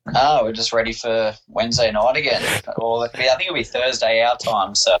 No, we're just ready for Wednesday night again. Or I think it'll be Thursday our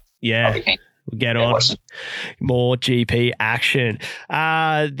time. So we'll get on more GP action.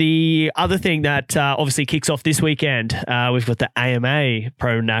 The other thing that obviously kicks off this weekend, we've got the AMA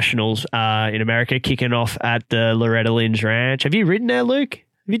Pro Nationals in America kicking off at the Loretta Lynn's Ranch. Have you ridden there, Luke?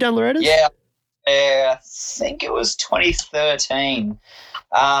 Have you done Loretta's? Yeah, I think it was 2013.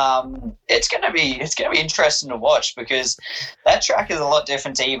 It's gonna be interesting to watch because that track is a lot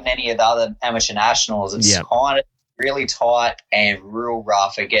different to even any of the other amateur nationals. It's kind of really tight and real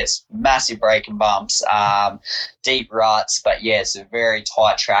rough. It gets massive braking bumps, deep ruts, but it's a very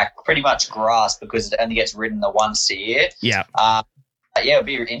tight track, pretty much grass because it only gets ridden the once a year. It'll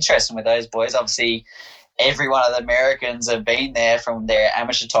be interesting with those boys. Obviously, every one of the Americans have been there from their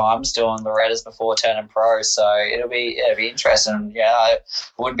amateur times doing Loretta's before turning pro, so it'll be interesting. I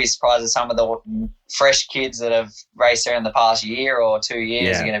wouldn't be surprised if some of the fresh kids that have raced there in the past year or 2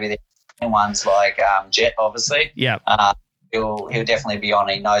 years are going to be the ones like Jet, obviously. He'll definitely be on.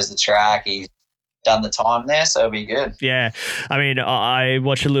 He knows the track. He's done the time there, so it'll be good. Yeah, I mean, I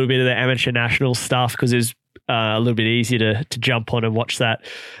watched a little bit of the amateur national stuff because it's a little bit easier to jump on and watch that,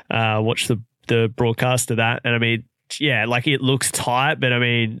 watch the broadcast of that. And I mean, like it looks tight, but I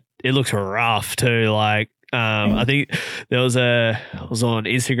mean, it looks rough too. Like, I think I was on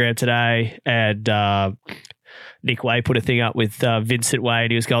Instagram today, and Nick Way put a thing up with Vincent Way,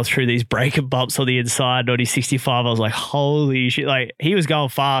 and he was going through these break and bumps on the inside. And on his 65, I was like, holy shit. Like, he was going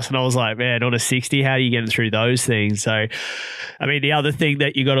fast, and I was like, man, on a 60, how are you getting through those things? So, I mean, the other thing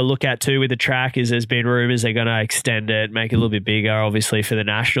that you got to look at too with the track is there's been rumours they're going to extend it, make it a little bit bigger, obviously, for the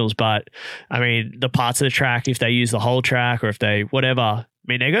Nationals. But, I mean, the parts of the track, if they use the whole track or if they, whatever, I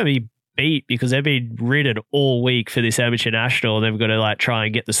mean, they're going to be beat because they've been ridden all week for this amateur national. They've got to like try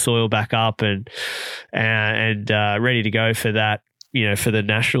and get the soil back up and ready to go for that, you know, for the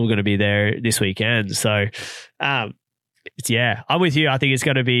national going to be there this weekend. So, yeah, I'm with you. I think it's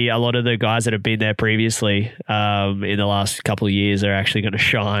going to be a lot of the guys that have been there previously in the last couple of years are actually going to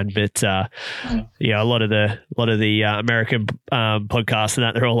shine. But yeah, a lot of the American podcasts and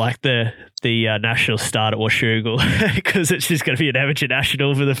that, they're all like the national start at Washougal because it's just going to be an amateur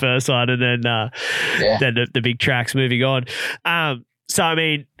national for the first one, and then then the big tracks moving on. So I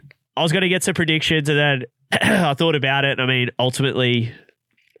mean, I was going to get some predictions, and then I thought about it. I mean, ultimately,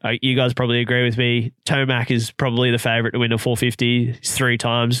 you guys probably agree with me. Tomac is probably the favourite to win the 450. He's 3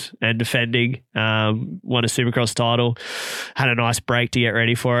 times and defending. Won a Supercross title. Had a nice break to get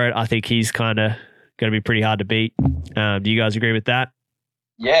ready for it. I think he's kind of going to be pretty hard to beat. Do you guys agree with that?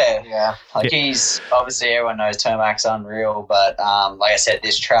 Yeah. Like, he's obviously, everyone knows Tomac's unreal, but like I said,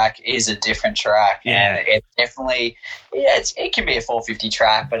 this track is a different track, and it definitely, it can be a 450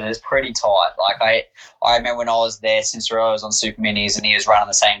 track, but it's pretty tight. Like I remember when I was there, Cincerello was on Super Minis, and he was running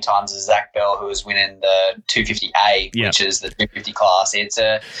the same times as Zach Bell, who was winning the 250A, which is the 250 class. It's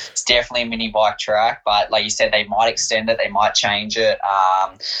definitely a mini bike track, but like you said, they might extend it, they might change it,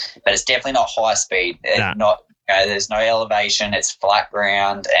 but it's definitely not high speed. There's no elevation. It's flat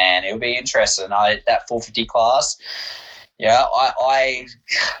ground, and it'll be interesting. That 450 class, I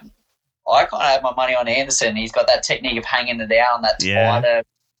kind of have my money on Anderson. He's got that technique of hanging it down on that tighter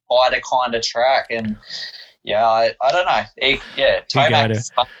kind of track, and I don't know.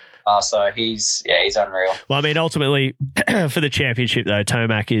 Tomac's so he's unreal. Well, I mean, ultimately for the championship though,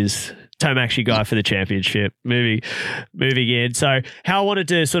 Tomac's your guy for the championship moving in. So how I wanted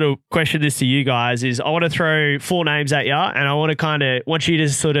to sort of question this to you guys is I want to throw 4 names at you, and I want you to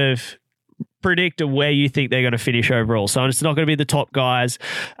sort of predict where you think they're going to finish overall. So it's not going to be the top guys.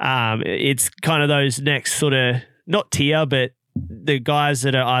 It's kind of those next sort of, not tier, but the guys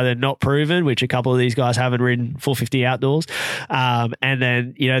that are either not proven, which a couple of these guys haven't ridden 450 outdoors, and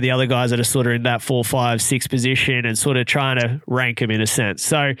then the other guys that are sort of in that 4, 5, 6 position, and sort of trying to rank them in a sense.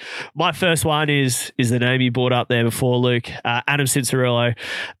 So my first one is the name you brought up there before, Luke, Adam Cincerello.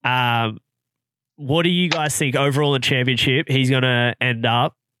 What do you guys think overall in championship he's going to end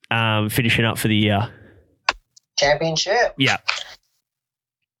up finishing up for the year? Championship? Yeah.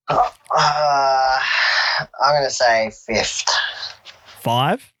 I'm going to say 5th.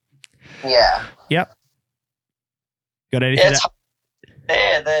 5? Yeah. Yep. Got anything?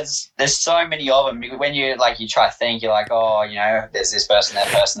 There's so many of them. When you try to think, you're like, oh, there's this person, that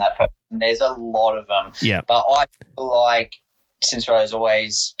person, that person. There's a lot of them. Yeah. But I feel like Cincero's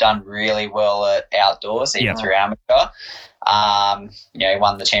always done really well at outdoors, even through amateur. He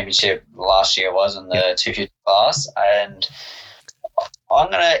won the championship last year, was in the 250 class, and I'm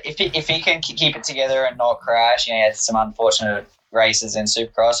gonna, if he can keep it together and not crash. He had some unfortunate races in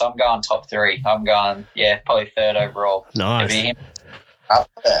Supercross. I'm going top 3. I'm going probably 3rd overall. Nice. Be him. Up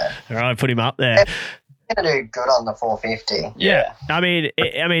there. All right, put him up there. He's gonna do good on the 450. Yeah. I mean,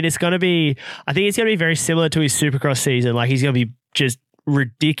 it's gonna be. I think it's gonna be very similar to his Supercross season. Like, he's gonna be just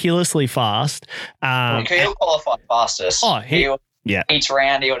ridiculously fast. He'll qualify fastest. Each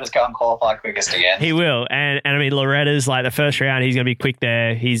round he'll just go and qualify quickest again. He will, and I mean, Loretta's like the first round he's going to be quick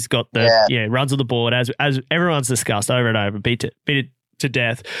there. He's got the runs on the board as everyone's discussed over and over, beat it to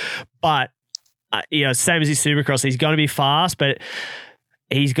death. But same as his Supercross, he's going to be fast, but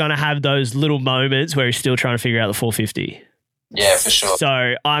he's going to have those little moments where he's still trying to figure out the 450. Yeah, for sure.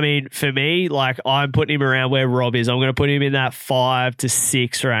 So, I mean, for me, like, I'm putting him around where Rob is. I'm going to put him in that 5 to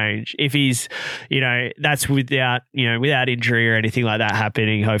 6 range. If he's, that's without injury or anything like that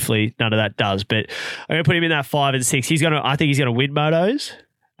happening. Hopefully none of that does. But I'm going to put him in that 5 and 6. I think he's going to win motos.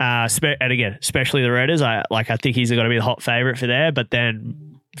 And again, especially the Redders. I think he's going to be the hot favourite for there. But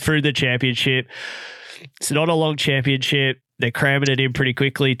then through the championship, it's not a long championship. They're cramming it in pretty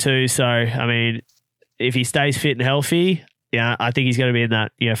quickly too. So, I mean, if he stays fit and healthy, I think he's going to be in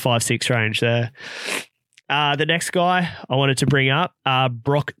that 5-6 range there. The next guy I wanted to bring up,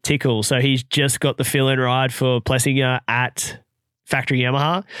 Brock Tickle. So he's just got the fill-in ride for Plessinger at Factory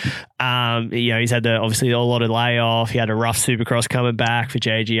Yamaha. He's had obviously a lot of layoff. He had a rough Supercross coming back for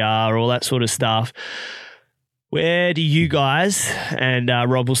JGR, all that sort of stuff. Where do you guys, and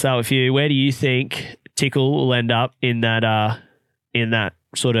Rob, we'll start with you, where do you think Tickle will end up in that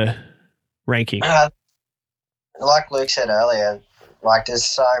sort of ranking? Like Luke said earlier, like there's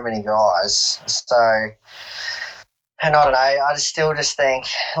so many guys. So, and I don't know. I still think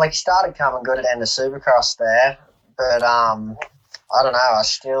like he started coming good at end of Supercross there, but I don't know. I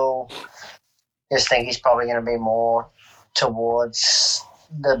still just think he's probably going to be more towards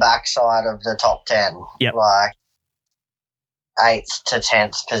the backside of the top 10. Yep. Like 8th to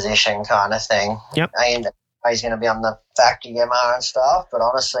 10th position kind of thing. Yep. I mean, he's going to be on the factory MR and stuff, but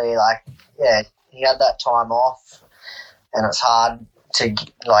honestly, like, yeah, he had that time off, and it's hard to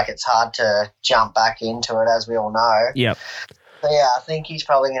jump back into it, as we all know. Yep. So, yeah, I think he's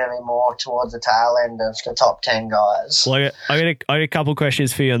probably going to be more towards the tail end of the top 10 guys. Well, I got a couple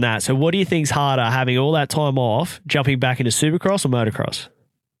questions for you on that. So what do you think's harder, having all that time off, jumping back into Supercross or motocross?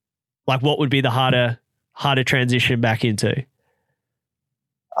 Like, what would be the harder transition back into?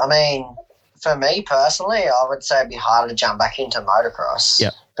 I mean, for me personally, I would say it'd be harder to jump back into motocross.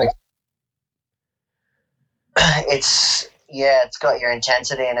 Yep. It's got your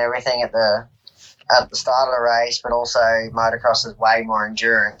intensity and everything at the start of the race, but also motocross is way more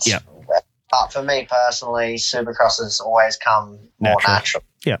endurance. Yeah. But for me personally, Supercross has always come more natural.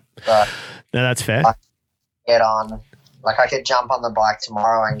 Yeah. So no, that's fair. I could jump on the bike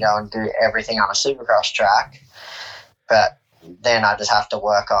tomorrow and go and do everything on a Supercross track, but then I just have to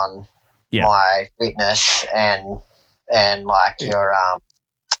work on my fitness and like your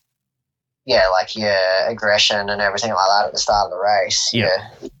your aggression and everything like that at the start of the race. Yeah.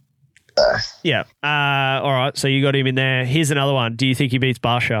 All right. So you got him in there. Here's another one. Do you think he beats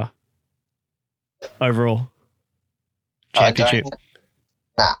Barsha overall championship?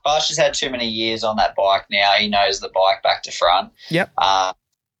 Nah. Barsha's had too many years on that bike now. He knows the bike back to front. Yep.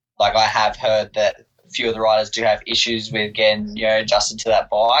 Like I have heard that a few of the riders do have issues with getting, adjusted to that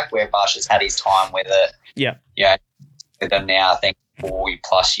bike, where Barsha's had his time with it. Yeah. Yeah. With them now, I think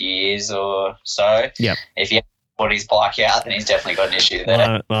 40+ years or so. Yep. If he put his bike out, then he's definitely got an issue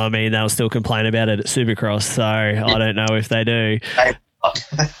there. Well, I mean, they'll still complain about it at Supercross, so I don't know if they do.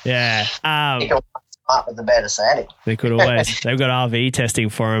 Yeah. Up with the better setting. They could always. They've got RV testing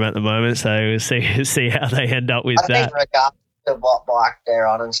for him at the moment, so we'll see how they end up with that. I think regardless of what bike they're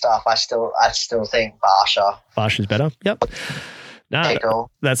on and stuff, I still think Barsha's better. Yep. No, cool.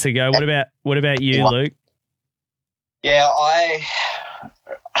 That's a go. What about you, Luke? Yeah, I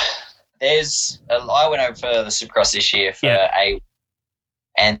went over for the Supercross this year for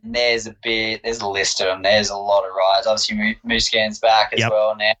and there's a list of them. There's a lot of rides. Obviously, Muscan's back as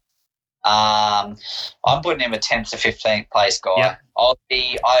well now. I'm putting him a 10th to 15th place guy. Yep.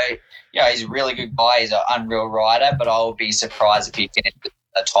 He's a really good guy. He's an unreal rider, but I'll be surprised if he finishes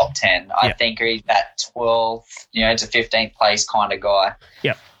the top 10. Yep. I think he's that 12th, to 15th place kind of guy.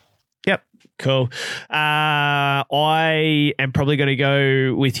 Yep. Cool. I am probably going to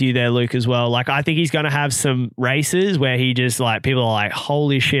go with you there, Luke, as well. Like, I think he's going to have some races where he just, like, people are like,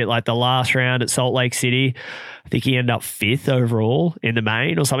 holy shit, like the last round at Salt Lake City, I think he ended up 5th overall in the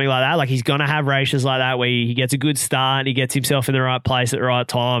main or something like that. Like, he's going to have races like that where he gets a good start, he gets himself in the right place at the right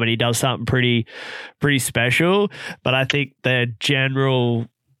time, and he does something pretty championship. But I think the general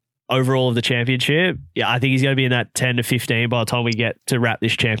overall of the championship, I think he's going to be in that 10 to 15 by the time we get to wrap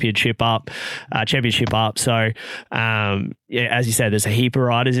this championship up. So, as you said, there's a heap of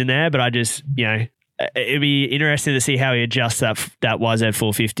riders in there, but I just, it'd be interesting to see how he adjusts that YZ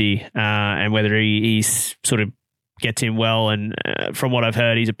 450 and whether he sort of gets in well. And from what I've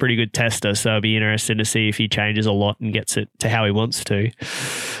heard, he's a pretty good tester, so it'll be interesting to see if he changes a lot and gets it to how he wants to.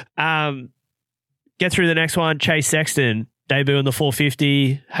 Get through the next one. Chase Sexton. Debut in the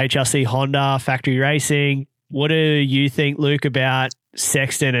 450, HRC Honda, factory racing. What do you think, Luke, about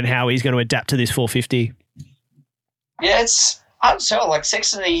Sexton and how he's going to adapt to this 450? Yeah, I'm so like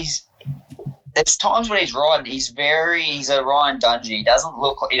Sexton. There's times when he's riding. He's a Ryan Dungey. He doesn't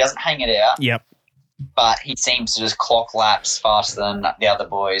hang it out. Yep. But he seems to just clock laps faster than the other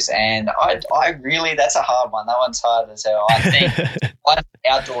boys. And I really, that's a hard one. That one's hard as hell. I think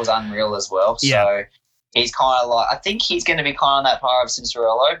outdoors unreal as well. So he's kind of like, I think he's going to be kind of on that par of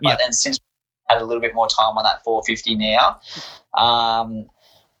Cincerello, but then since had a little bit more time on that 450 now,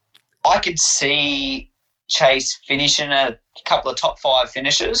 I could see Chase finishing a couple of top 5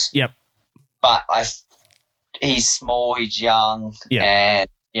 finishes. Yep. But he's small, he's young, and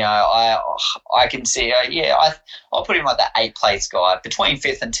I can see. I'll put him like that 8th place guy, between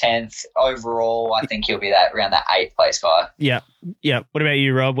 5th and 10th overall. I think he'll be around that 8th place guy. Yeah. What about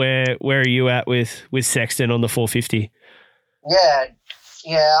you, Rob? Where are you at with Sexton on the 450?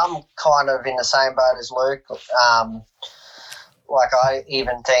 Yeah, I'm kind of in the same boat as Luke. I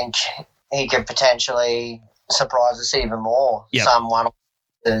even think he could potentially surprise us even more. Yep. Some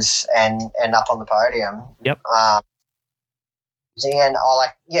one-offs and end up on the podium. Yep. And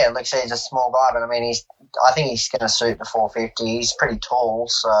like I said, he's a small guy, but I mean, I think he's going to suit the 450. He's pretty tall,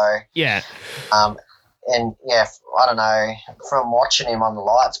 so Yeah. And yeah, I don't know. From watching him on the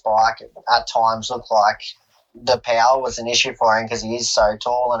lights bike, at times looked like the power was an issue for him because he is so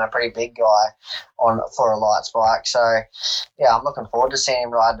tall and a pretty big guy for a lights bike. So yeah, I'm looking forward to seeing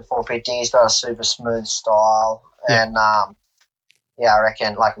him ride the 450. He's got a super smooth style, and I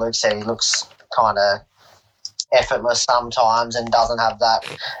reckon, like Luke said, he looks kind of effortless sometimes and doesn't have that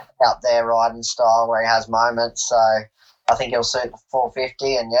out there riding style where he has moments. So I think he'll suit the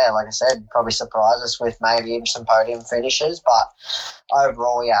 450, and yeah, like I said, probably surprise us with maybe even some podium finishes. But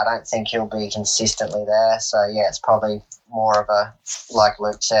overall, I don't think he'll be consistently there. So yeah, it's probably more of a, like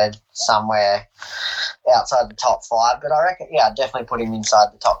Luke said, somewhere outside the top 5. But I reckon, I'd definitely put him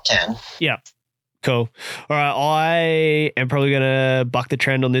inside the top 10. Yeah. Cool. All right. I am probably going to buck the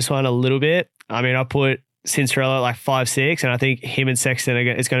trend on this one a little bit. I mean, I put Cinderella at like 5, 6, and I think him and Sexton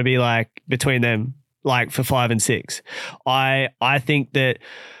it's going to be like between them, like for 5 and 6. I think that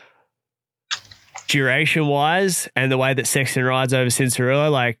duration wise and the way that Sexton rides over Cinderella,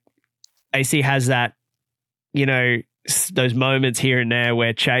 like AC has that, those moments here and there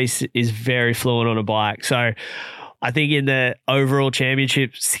where Chase is very fluent on a bike. So I think in the overall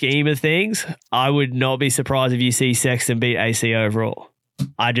championship scheme of things, I would not be surprised if you see Sexton beat AC overall.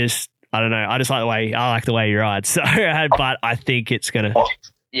 I don't know. I like the way he rides. So, but I think it's going to.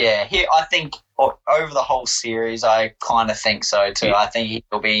 Yeah, I think over the whole series, I kind of think so too. I think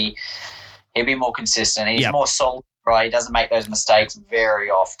he'll be more consistent. He's more solid, right? He doesn't make those mistakes very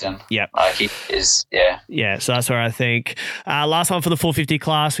often. Yeah, like he is. Yeah, yeah. So that's where I think. Last one for the 450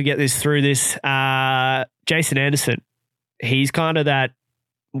 class. We get through this. Jason Anderson. He's kind of that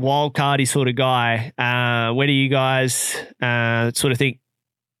wild cardy sort of guy. Where do you guys sort of think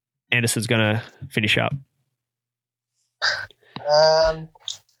Anderson's going to finish up? I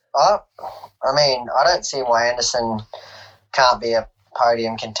mean, I don't see why Anderson can't be a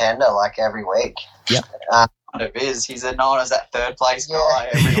podium contender like every week. Yep. Kind of is. He's known as that third place guy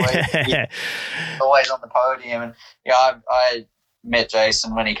every week. He's always on the podium. And I met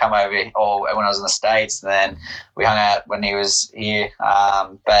Jason when he came over, or when I was in the States, and then we hung out when he was here.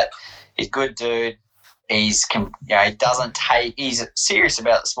 But he's a good dude. He doesn't take. He's serious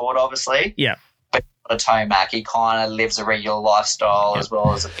about the sport, obviously. Yeah. But a Tomac, he kind of lives a regular lifestyle as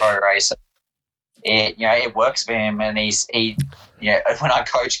well as a pro racer. It works for him, and when I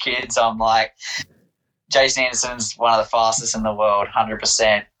coach kids, I'm like, Jason Anderson's one of the fastest in the world,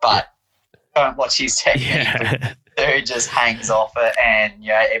 100%. But don't watch his technique. Yeah. Dude just hangs off it, and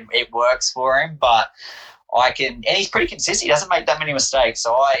it works for him. But and he's pretty consistent. He doesn't make that many mistakes.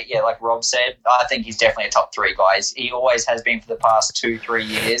 So like Rob said, I think he's definitely a top 3 guy. He always has been for the past 2-3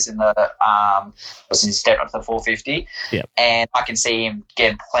 years in the since he stepped up to the 450. Yep. And I can see him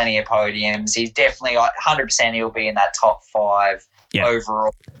getting plenty of podiums. He's definitely 100%. He'll be in that top 5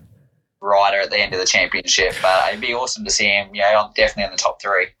 overall rider at the end of the championship. But it'd be awesome to see him. I'm definitely in the top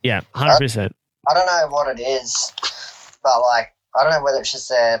 3. Yeah, 100%. I don't know what it is, but I don't know whether it's just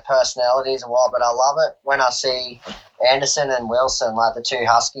their personalities or what, but I love it when I see Anderson and Wilson, like the 2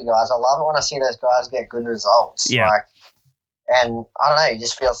 Husky guys. I love it when I see those guys get good results. Yeah. And I don't know, you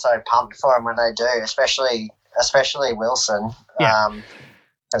just feel so pumped for them when they do, especially Wilson. Yeah.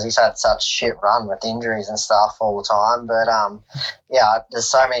 Because he's had such shit run with injuries and stuff all the time. But,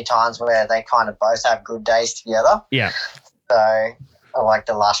 there's so many times where they kind of both have good days together. Yeah. So, like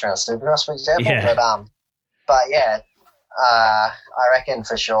the last round of Supercross, for example. Yeah. But I reckon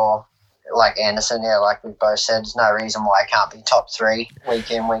for sure, like Anderson, like we both said, there's no reason why I can't be top 3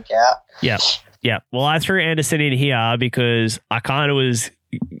 week in, week out. Yeah. Yeah. Well, I threw Anderson in here because I kind of was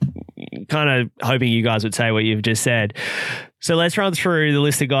hoping you guys would say what you've just said. So let's run through the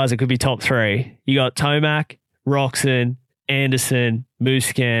list of guys that could be top 3. You got Tomac, Roczen, Anderson,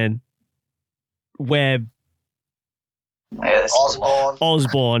 Musquin, Webb,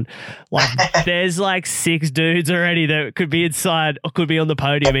 Osborne. Like there's like 6 dudes already that could be inside or could be on the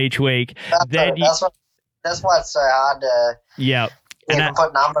podium each week. That's why it's so hard to even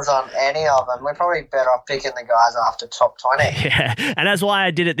put numbers on any of them. We're probably better off picking the guys after top 20. Yeah, and that's why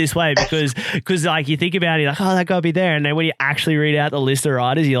I did it this way because like you think about it, you're like, oh, that guy be there, and then when you actually read out the list of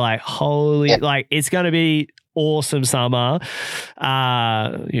riders, you're like, holy, like it's going to be awesome summer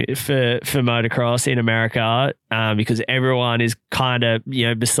for motocross in America because everyone is kind of,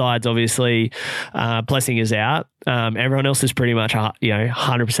 besides obviously Blessing is out, everyone else is pretty much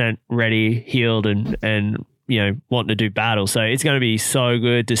 100% ready, healed and wanting to do battle. So it's going to be so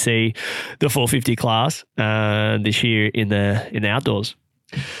good to see the 450 class this year in the outdoors.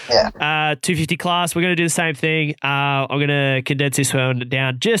 Yeah. 250 class, we're going to do the same thing. I'm going to condense this one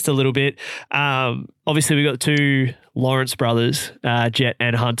down just a little bit. Obviously, we've got two Lawrence brothers, Jet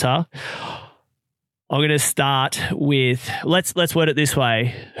and Hunter. I'm going to start with, let's word it this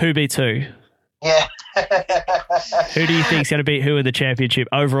way. Who beats who? Yeah. Who do you think's going to beat who in the championship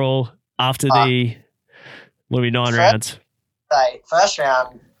overall after the, what are we, 9 rounds? First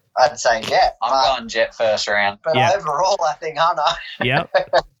round, I'd say Jet. I'm going Jet first round. But Yep. overall, I think Hunter. Yep.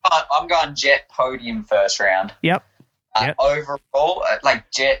 I'm going Jet podium first round. Yep. Yep. Overall, like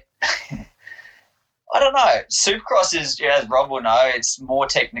Jet, I don't know. Supercross is, as Rob will know, it's more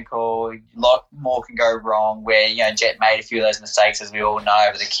technical. A lot more can go wrong. Where Jet made a few of those mistakes, as we all know,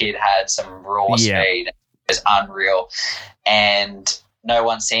 but the kid had some raw speed. It was unreal, and no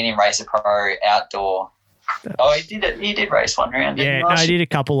one's seen him race a pro outdoor. Oh, he did it. He did race one round. Yeah, no, he did a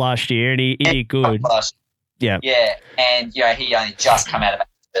couple last year, and he did good. Yeah, yeah, and he only just come out of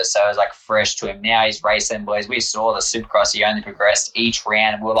it, so it was like fresh to him. Now he's racing, boys. We saw the Supercross. He only progressed each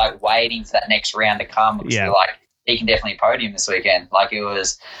round, and we were like waiting for that next round to come. Because we were like, he can definitely podium this weekend. Like it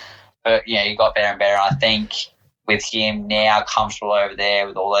was, but he got better and better. I think with him now comfortable over there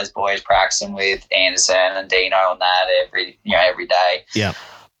with all those boys practicing with Anderson and Dino on that every day. Yeah,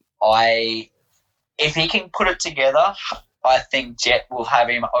 if he can put it together, I think Jet will have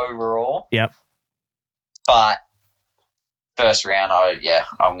him overall. Yep. But first round,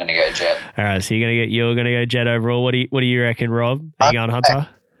 I'm going to go Jet. All right, so you're going to go Jet overall. What do you reckon, Rob? Are you going Hunter?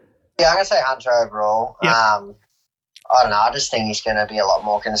 Yeah, I'm going to say Hunter overall. Yep. I don't know. I just think he's going to be a lot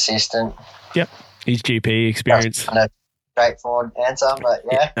more consistent. Yep. His GP experience. Kind of straightforward answer, but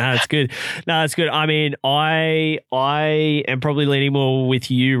yeah. No, that's good. No, that's good. I mean, I am probably leaning more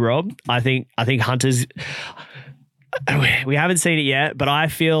with you, Rob. I think Hunter's. We haven't seen it yet, but I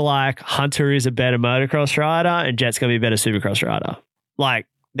feel like Hunter is a better motocross rider and Jet's going to be a better supercross rider. Like,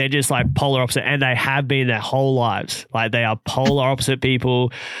 they're just like polar opposite, and they have been their whole lives. Like, they are polar opposite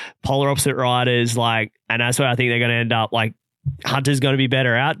people, polar opposite riders. Like, and that's where I think they're going to end up. Like, Hunter's going to be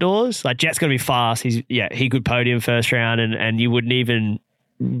better outdoors. Like, Jet's going to be fast. He could podium first round, and you wouldn't even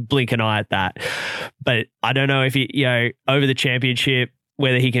blink an eye at that. But I don't know if he, over the championship,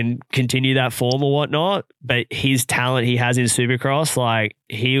 whether he can continue that form or whatnot, but his talent he has in Supercross, like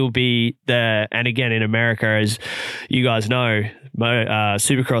he'll be and again in America, as you guys know,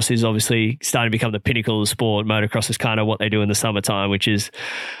 Supercross is obviously starting to become the pinnacle of the sport. Motocross is kind of what they do in the summertime, which is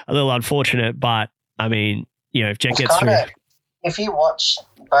a little unfortunate, but I mean, if Jet gets through. If you watch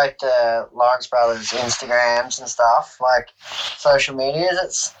both the Lawrence brothers' Instagrams and stuff, like social medias,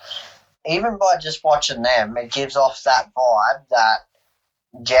 it's even by just watching them, it gives off that vibe that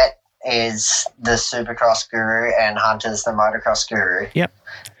Jet is the Supercross guru and Hunter's the motocross guru. Yep.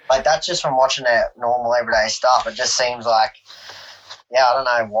 Like, that's just from watching their normal everyday stuff. It just seems like, I don't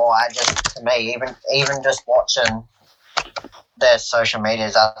know why. Just to me, even just watching their social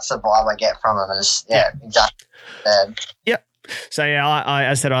medias, that's the vibe I get from them. Is exactly. Yep. So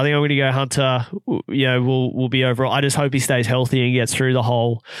I said I think I'm going to go Hunter. Will be overall. I just hope he stays healthy and gets through the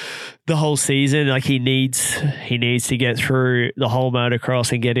whole season. Like he needs to get through the whole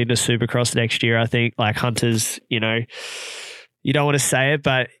motocross and get into Supercross next year. I think like Hunter's, you don't want to say it,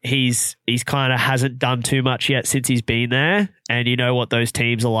 but he's kind of hasn't done too much yet since he's been there. And you know what those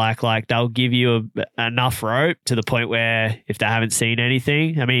teams are like. Like they'll give you enough rope to the point where if they haven't seen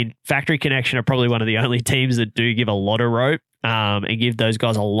anything, I mean, Factory Connection are probably one of the only teams that do give a lot of rope. And give those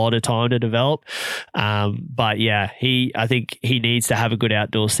guys a lot of time to develop. But yeah, I think he needs to have a good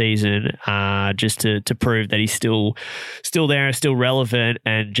outdoor season just to prove that he's still there and still relevant,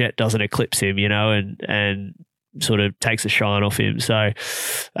 and Jet doesn't eclipse him, and sort of takes a shine off him. So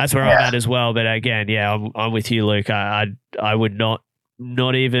that's where I'm at as well. But again, I'm with you, Luke. I would not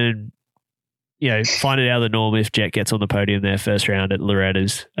even find it out of the norm if Jet gets on the podium there first round at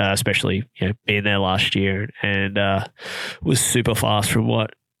Loretta's, especially being there last year and was super fast from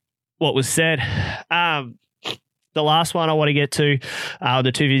what was said. The last one I want to get to,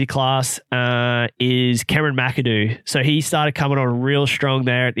 the 250 class, is Cameron McAdoo. So he started coming on real strong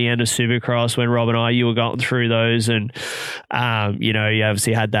there at the end of Supercross when Rob and you were going through those, and you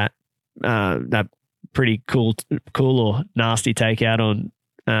obviously had that pretty cool or nasty takeout on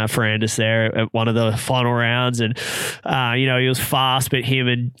Ferrandis there at one of the final rounds, and he was fast, but him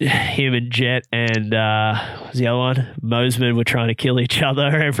and Jet and what was the other one? Mosman were trying to kill each other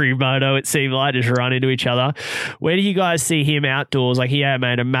every moto. It seemed like just run into each other. Where do you guys see him outdoors? Like he had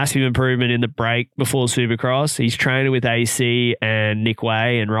made a massive improvement in the break before Supercross. He's training with AC and Nick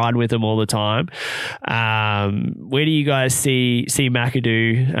Way and riding with them all the time. Where do you guys see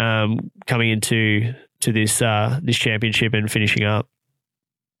McAdoo coming into this championship and finishing up?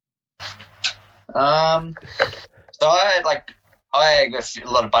 So I had a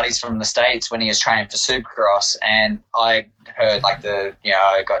lot of buddies from the States when he was training for Supercross, and I heard I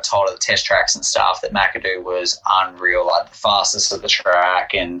got told at the test tracks and stuff that McAdoo was unreal, like the fastest of the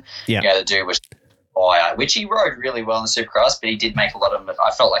track, and the dude was fire, which he rode really well in Supercross, but he did make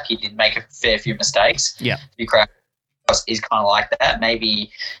I felt like he did make a fair few mistakes. Yeah. Is kind of like that.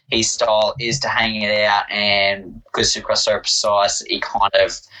 Maybe his style is to hang it out, and because Supercross is so precise, he kind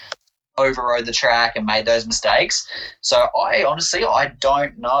of overrode the track and made those mistakes. So I honestly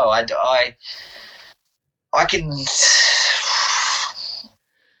don't know. I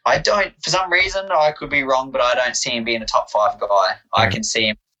don't, for some reason, I could be wrong, but I don't see him being a top 5 guy. I can see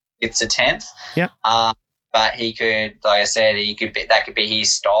him it's a 10th. Yeah. But he could, like I said, that could be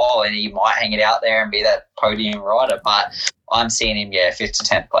his style, and he might hang it out there and be that podium rider. But I'm seeing him, 5th to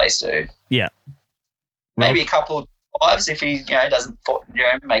 10th place, dude. Yeah. Maybe a couple of 5s if he, doesn't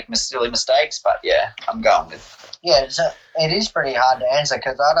make silly mistakes. But I'm going with. Yeah, it is pretty hard to answer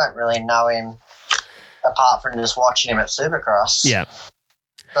because I don't really know him apart from just watching him at Supercross. Yeah.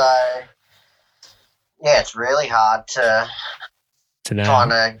 So it's really hard to know.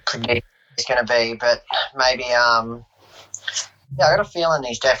 Kind of predict he's going to be, but maybe I got a feeling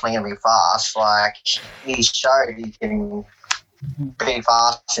he's definitely going to be fast. Like he showed he can be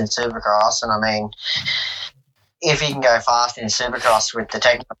fast in Supercross, and I mean, if he can go fast in Supercross with the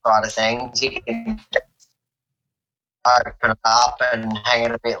technical side of things, he can open it up and hang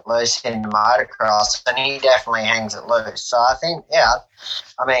it a bit loose in the motocross, and he definitely hangs it loose. So I think,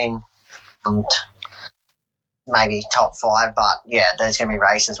 maybe top 5, but there's going to be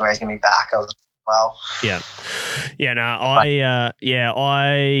races where he's going to be back as well.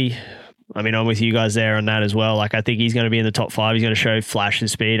 I'm with you guys there on that as well. Like I think he's going to be in the top 5. He's going to show flash and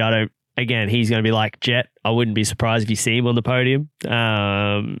speed. He's going to be like Jet. I wouldn't be surprised if you see him on the podium.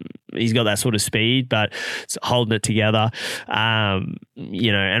 He's got that sort of speed, but it's holding it together. And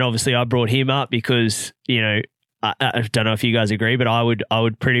obviously I brought him up because, I don't know if you guys agree, but I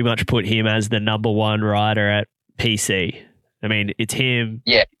would pretty much put him as the number 1 rider at PC. I mean, it's him.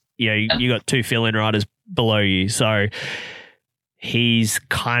 Yeah. You got 2 fill-in riders below you. So he's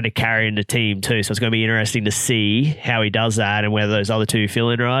kind of carrying the team too. So it's going to be interesting to see how he does that and whether those other 2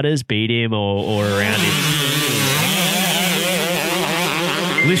 fill-in riders beat him or around him.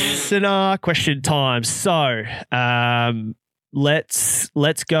 Listener question time. So let's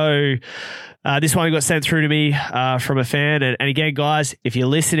go. This one got sent through to me from a fan. And again, guys, if you're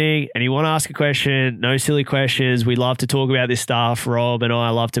listening and you want to ask a question, no silly questions. We love to talk about this stuff. Rob and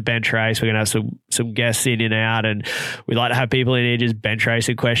I love to bench race. We're going to have some guests in and out, and we like to have people in here just bench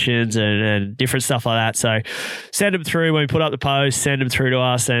racing questions and different stuff like that. So send them through when we put up the post, send them through to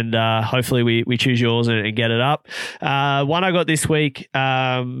us, and hopefully we choose yours and get it up. One I got this week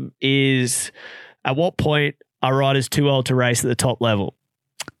is, at what point are riders too old to race at the top level?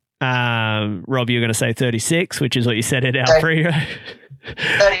 Rob, you're going to say 36, which is what you said in our pre-row.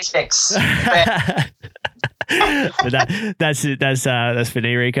 36. But that's for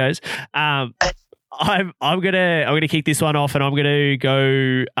Rico's. I'm gonna kick this one off, and I'm gonna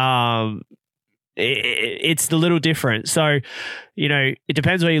go. It's a little different. So, it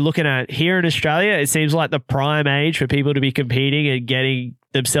depends what you're looking at. Here in Australia, it seems like the prime age for people to be competing and getting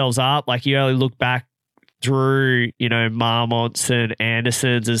themselves up. Like you only look back through, Marmonts and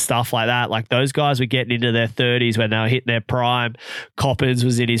Andersons and stuff like that. Like those guys were getting into their 30s when they were hitting their prime. Coppins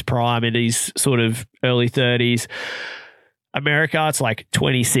was in his prime in his sort of early 30s. America, it's like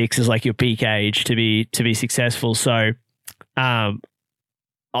 26 is like your peak age to be successful. So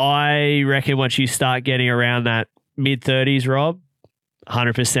I reckon once you start getting around that mid-30s, Rob,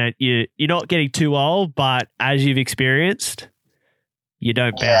 100%, you're not getting too old, but as you've experienced, you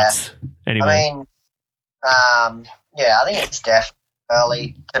don't bounce anymore. I think it's definitely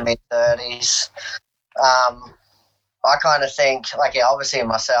early to mid-30s. I kind of think, obviously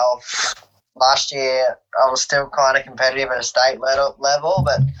myself, last year I was still kind of competitive at a state level,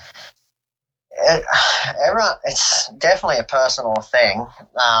 but it's definitely a personal thing.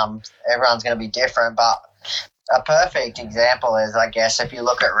 Everyone's going to be different, but a perfect example is, I guess, if you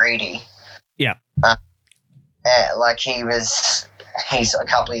look at Reedy. Yeah. He was he's a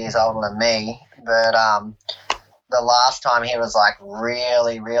couple of years older than me, but the last time he was like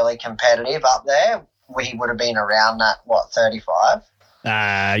really, really competitive up there, he would have been around that, 35?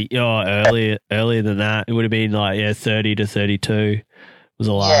 Earlier than that. It would have been like 30 to 32 was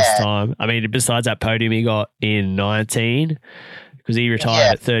the last time. I mean, besides that podium he got in 19, because he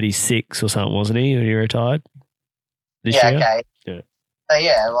retired at 36 or something, wasn't he? When he retired this year? Okay.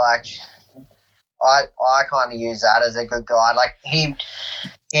 Yeah. So like I kind of use that as a good guide. Like he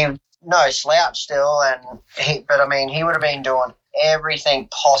no slouch still, but I mean he would have been doing everything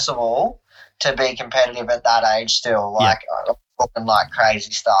possible to be competitive at that age still. Like looking like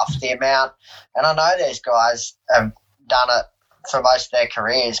crazy stuff. The amount, and I know these guys have done it for most of their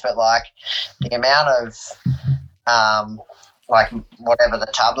careers, but like the amount of like whatever the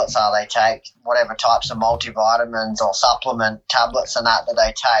tablets are they take, whatever types of multivitamins or supplement tablets and that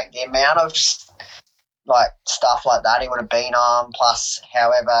they take, the amount of like stuff like that he would have been on, plus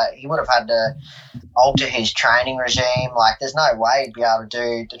however he would have had to alter his training regime. Like there's no way he'd be able to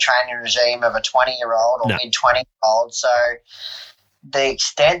do the training regime of a 20-year-old or mid-20-year-old. So the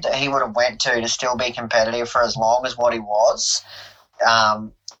extent that he would have went to still be competitive for as long as what he was,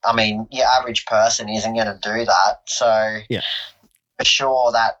 I mean, your average person isn't going to do that. So for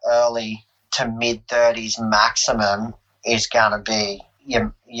sure that early to mid-30s maximum is going to be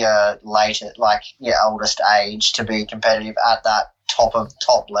your later, like your oldest age to be competitive at that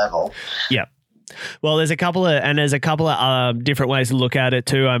top level. Yeah. Well, there's a couple of different ways to look at it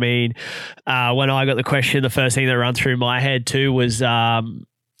too. I mean, when I got the question, the first thing that ran through my head too was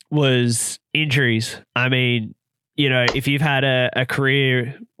injuries. I mean, you know, if you've had a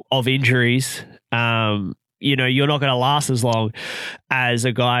career of injuries, you know, you're not going to last as long as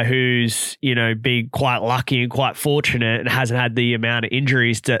a guy who's, you know, been quite lucky and quite fortunate and hasn't had the amount of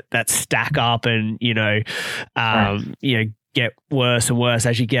injuries that stack up and, you know, get worse and worse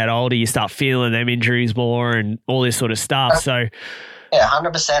as you get older. You start feeling them injuries more and all this sort of stuff. So, yeah,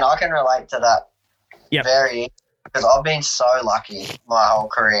 100%. I can relate to that. Very, because I've been so lucky my whole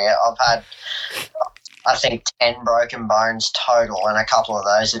career. I've had, I think, 10 broken bones total, and a couple of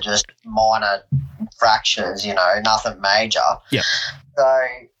those are just minor fractures, you know, nothing major. Yeah. So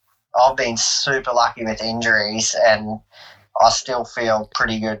I've been super lucky with injuries, and I still feel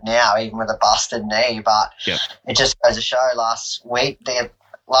pretty good now, even with a busted knee. But it just goes to show last weekend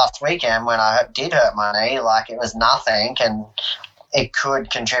when I did hurt my knee, like it was nothing, and it could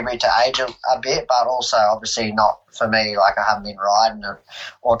contribute to age a bit, but also obviously not for me. Like I haven't been riding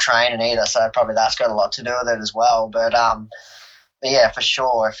or training either, so probably that's got a lot to do with it as well. But yeah, for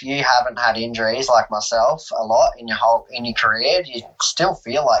sure, if you haven't had injuries like myself a lot in your career, you still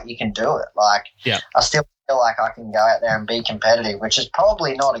feel like you can do it. Like I still feel like I can go out there and be competitive, which is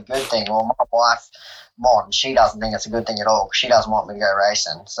probably not a good thing. Well, my wife, Mon, she doesn't think it's a good thing at all. She doesn't want me to go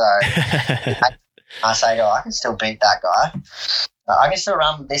racing. So I say to her, I can still beat that guy. I can still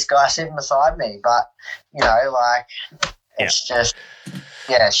run this guy sitting beside me, but you know, like it's just,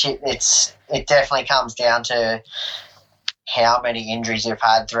 it definitely comes down to how many injuries you've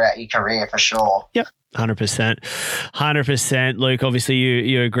had throughout your career, for sure. Yep, 100%. Luke, obviously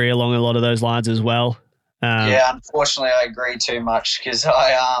you agree along a lot of those lines as well. Yeah, unfortunately, I agree too much because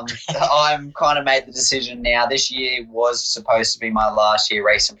I'm kind of made the decision now. This year was supposed to be my last year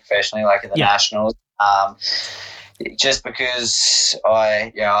racing professionally, like in the Nationals. Just because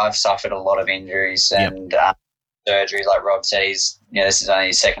I've suffered a lot of injuries and surgeries. Like Rob said, this is only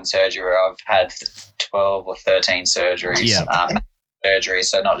his second surgery where I've had 12 or 13 surgeries. Surgery,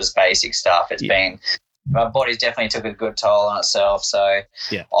 so not just basic stuff. It's been, my body's definitely took a good toll on itself. So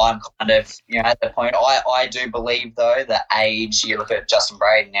I'm kind of, at the point, I do believe though the age, you look at Justin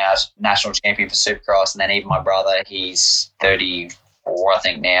Braden now, national champion for Supercross, and then even my brother, he's 34, I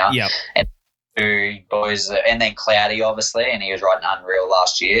think now. Yep. And two boys, and then Cloudy, obviously, and he was riding Unreal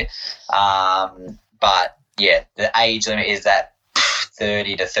last year. But yeah, the age limit is that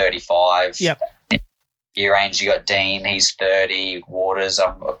 30 to 35. Yep. Year range, you got Dean, he's 30. Waters,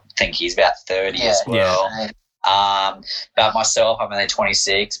 I think he's about 30 as well. But myself, I'm only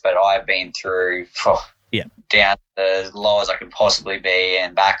 26, but I've been through down as low as I could possibly be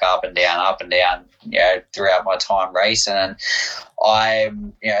and back up and down, throughout my time racing. And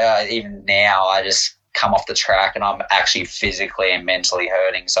I'm, even now, I just come off the track and I'm actually physically and mentally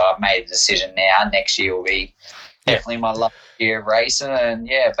hurting. So I've made a decision now. Next year will be definitely my last year of racing, and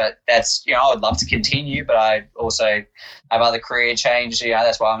but that's, I would love to continue, but I also have other career change.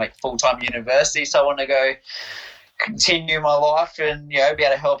 That's why I'm at full-time university, so I want to continue my life and, be able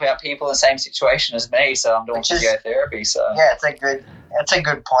to help out people in the same situation as me. So I'm doing physiotherapy. So yeah, it's a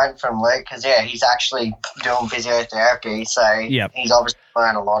good point from Luke because he's actually doing physiotherapy. So he's obviously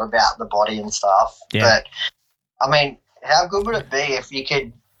learned a lot about the body and stuff. Yeah. But I mean, how good would it be if you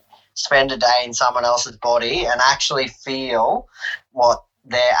could spend a day in someone else's body and actually feel what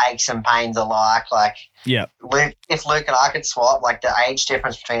their aches and pains are like? Like, if Luke and I could swap, like the age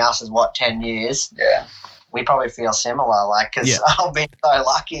difference between us is 10 years. Yeah. We probably feel similar, like, because I've been so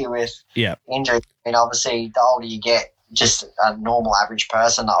lucky with injuries. I mean, obviously, the older you get, just a normal average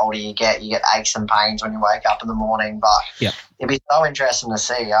person, the older you get aches and pains when you wake up in the morning. But it'd be so interesting to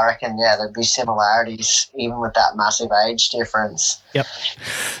see. I reckon, there'd be similarities even with that massive age difference. Yep.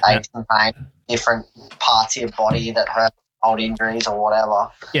 Aches and pains, different parts of your body that hurt, old injuries or whatever.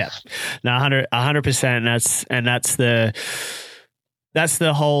 Yeah. No, 100%. And that's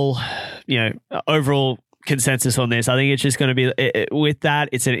the whole, overall consensus on this. I think it's just going to be with that.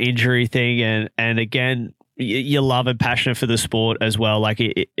 It's an injury thing, and again, you love and passionate for the sport as well. Like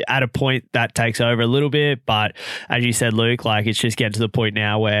at a point that takes over a little bit, but as you said, Luke, like it's just getting to the point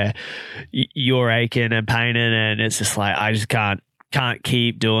now where you're aching and paining, and it's just like I just can't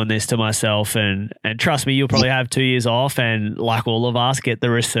keep doing this to myself. And trust me, you'll probably have 2 years off, and like all of us, get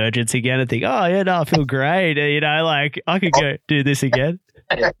the resurgence again and think, I feel great. Like I could go do this again.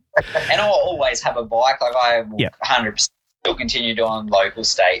 And I'll always have a bike. Like I 100% still continue doing local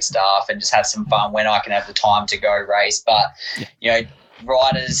state stuff and just have some fun when I can have the time to go race. But,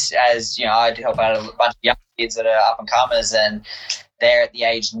 riders, as, I help out a bunch of young kids that are up and comers, and they're at the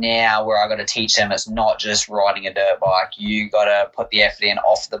age now where I got to teach them it's not just riding a dirt bike. You got to put the effort in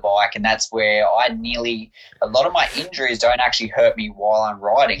off the bike, and that's where a lot of my injuries don't actually hurt me while I'm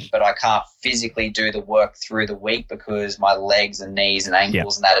riding, but I can't physically do the work through the week because my legs and knees and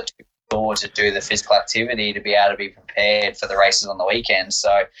ankles and that are too sore to do the physical activity to be able to be prepared for the races on the weekend.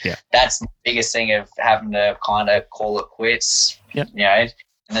 So that's the biggest thing of having to kind of call it quits,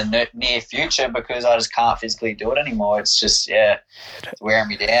 in the near future, because I just can't physically do it anymore. It's just, it's wearing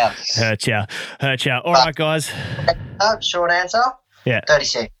me down. Hurt ya. All right, guys. Short answer?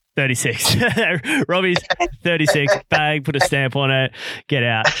 36. Robbie's 36. Bang, put a stamp on it. Get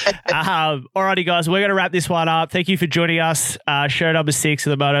out. Alrighty, guys, we're going to wrap this one up. Thank you for joining us. Show number 6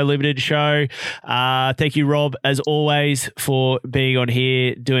 of the Moto Limited show. Thank you, Rob, as always, for being on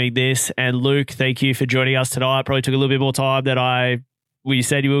here doing this. And Luke, thank you for joining us tonight. Probably took a little bit more time than we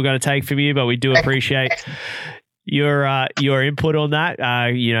said you were going to take from you, but we do appreciate your input on that.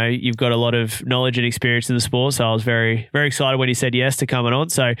 You've got a lot of knowledge and experience in the sport, so I was very, very excited when you said yes to coming on.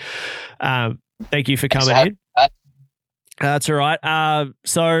 So thank you for coming in. That's all right.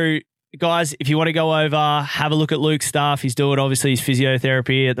 So guys, if you want to go over, have a look at Luke's stuff. He's doing obviously his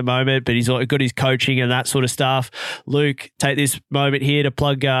physiotherapy at the moment, but he's got his coaching and that sort of stuff. Luke, take this moment here to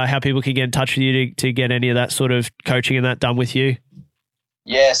plug how people can get in touch with you to get any of that sort of coaching and that done with you.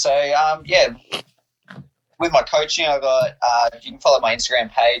 Yeah, so, with my coaching, I got you can follow my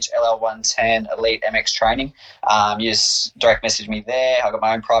Instagram page, LL110 Elite MX Training. You just direct message me there. I got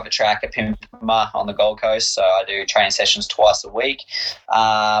my own private track at Pimma on the Gold Coast, so I do training sessions twice a week.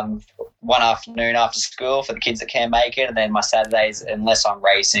 One afternoon after school for the kids that can make it, and then my Saturdays, unless I'm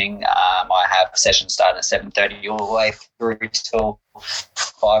racing, I have sessions starting at 7:30 all the way through till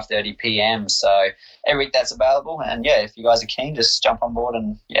 5:30 p.m. So every week that's available, and if you guys are keen, just jump on board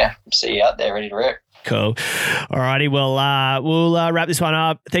and see you out there ready to rip. Cool. All righty. Well, we'll wrap this one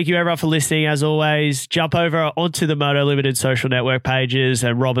up. Thank you, everyone, for listening. As always, jump over onto the Moto Limited social network pages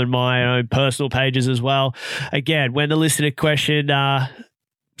and Rob and my own personal pages as well. Again, when the listener question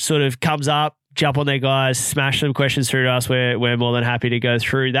sort of comes up, jump on there, guys. Smash some questions through to us. We're more than happy to go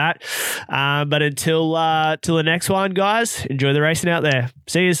through that. But until the next one, guys, enjoy the racing out there.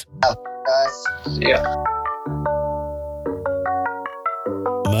 See yous. See ya.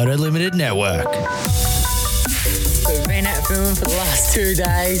 Moto Limited Network. We've been out filming for the last 2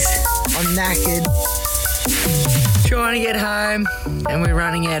 days. I'm knackered. Trying to get home, and we're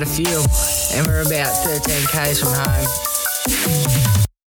running out of fuel. And we're about 13 k's from home.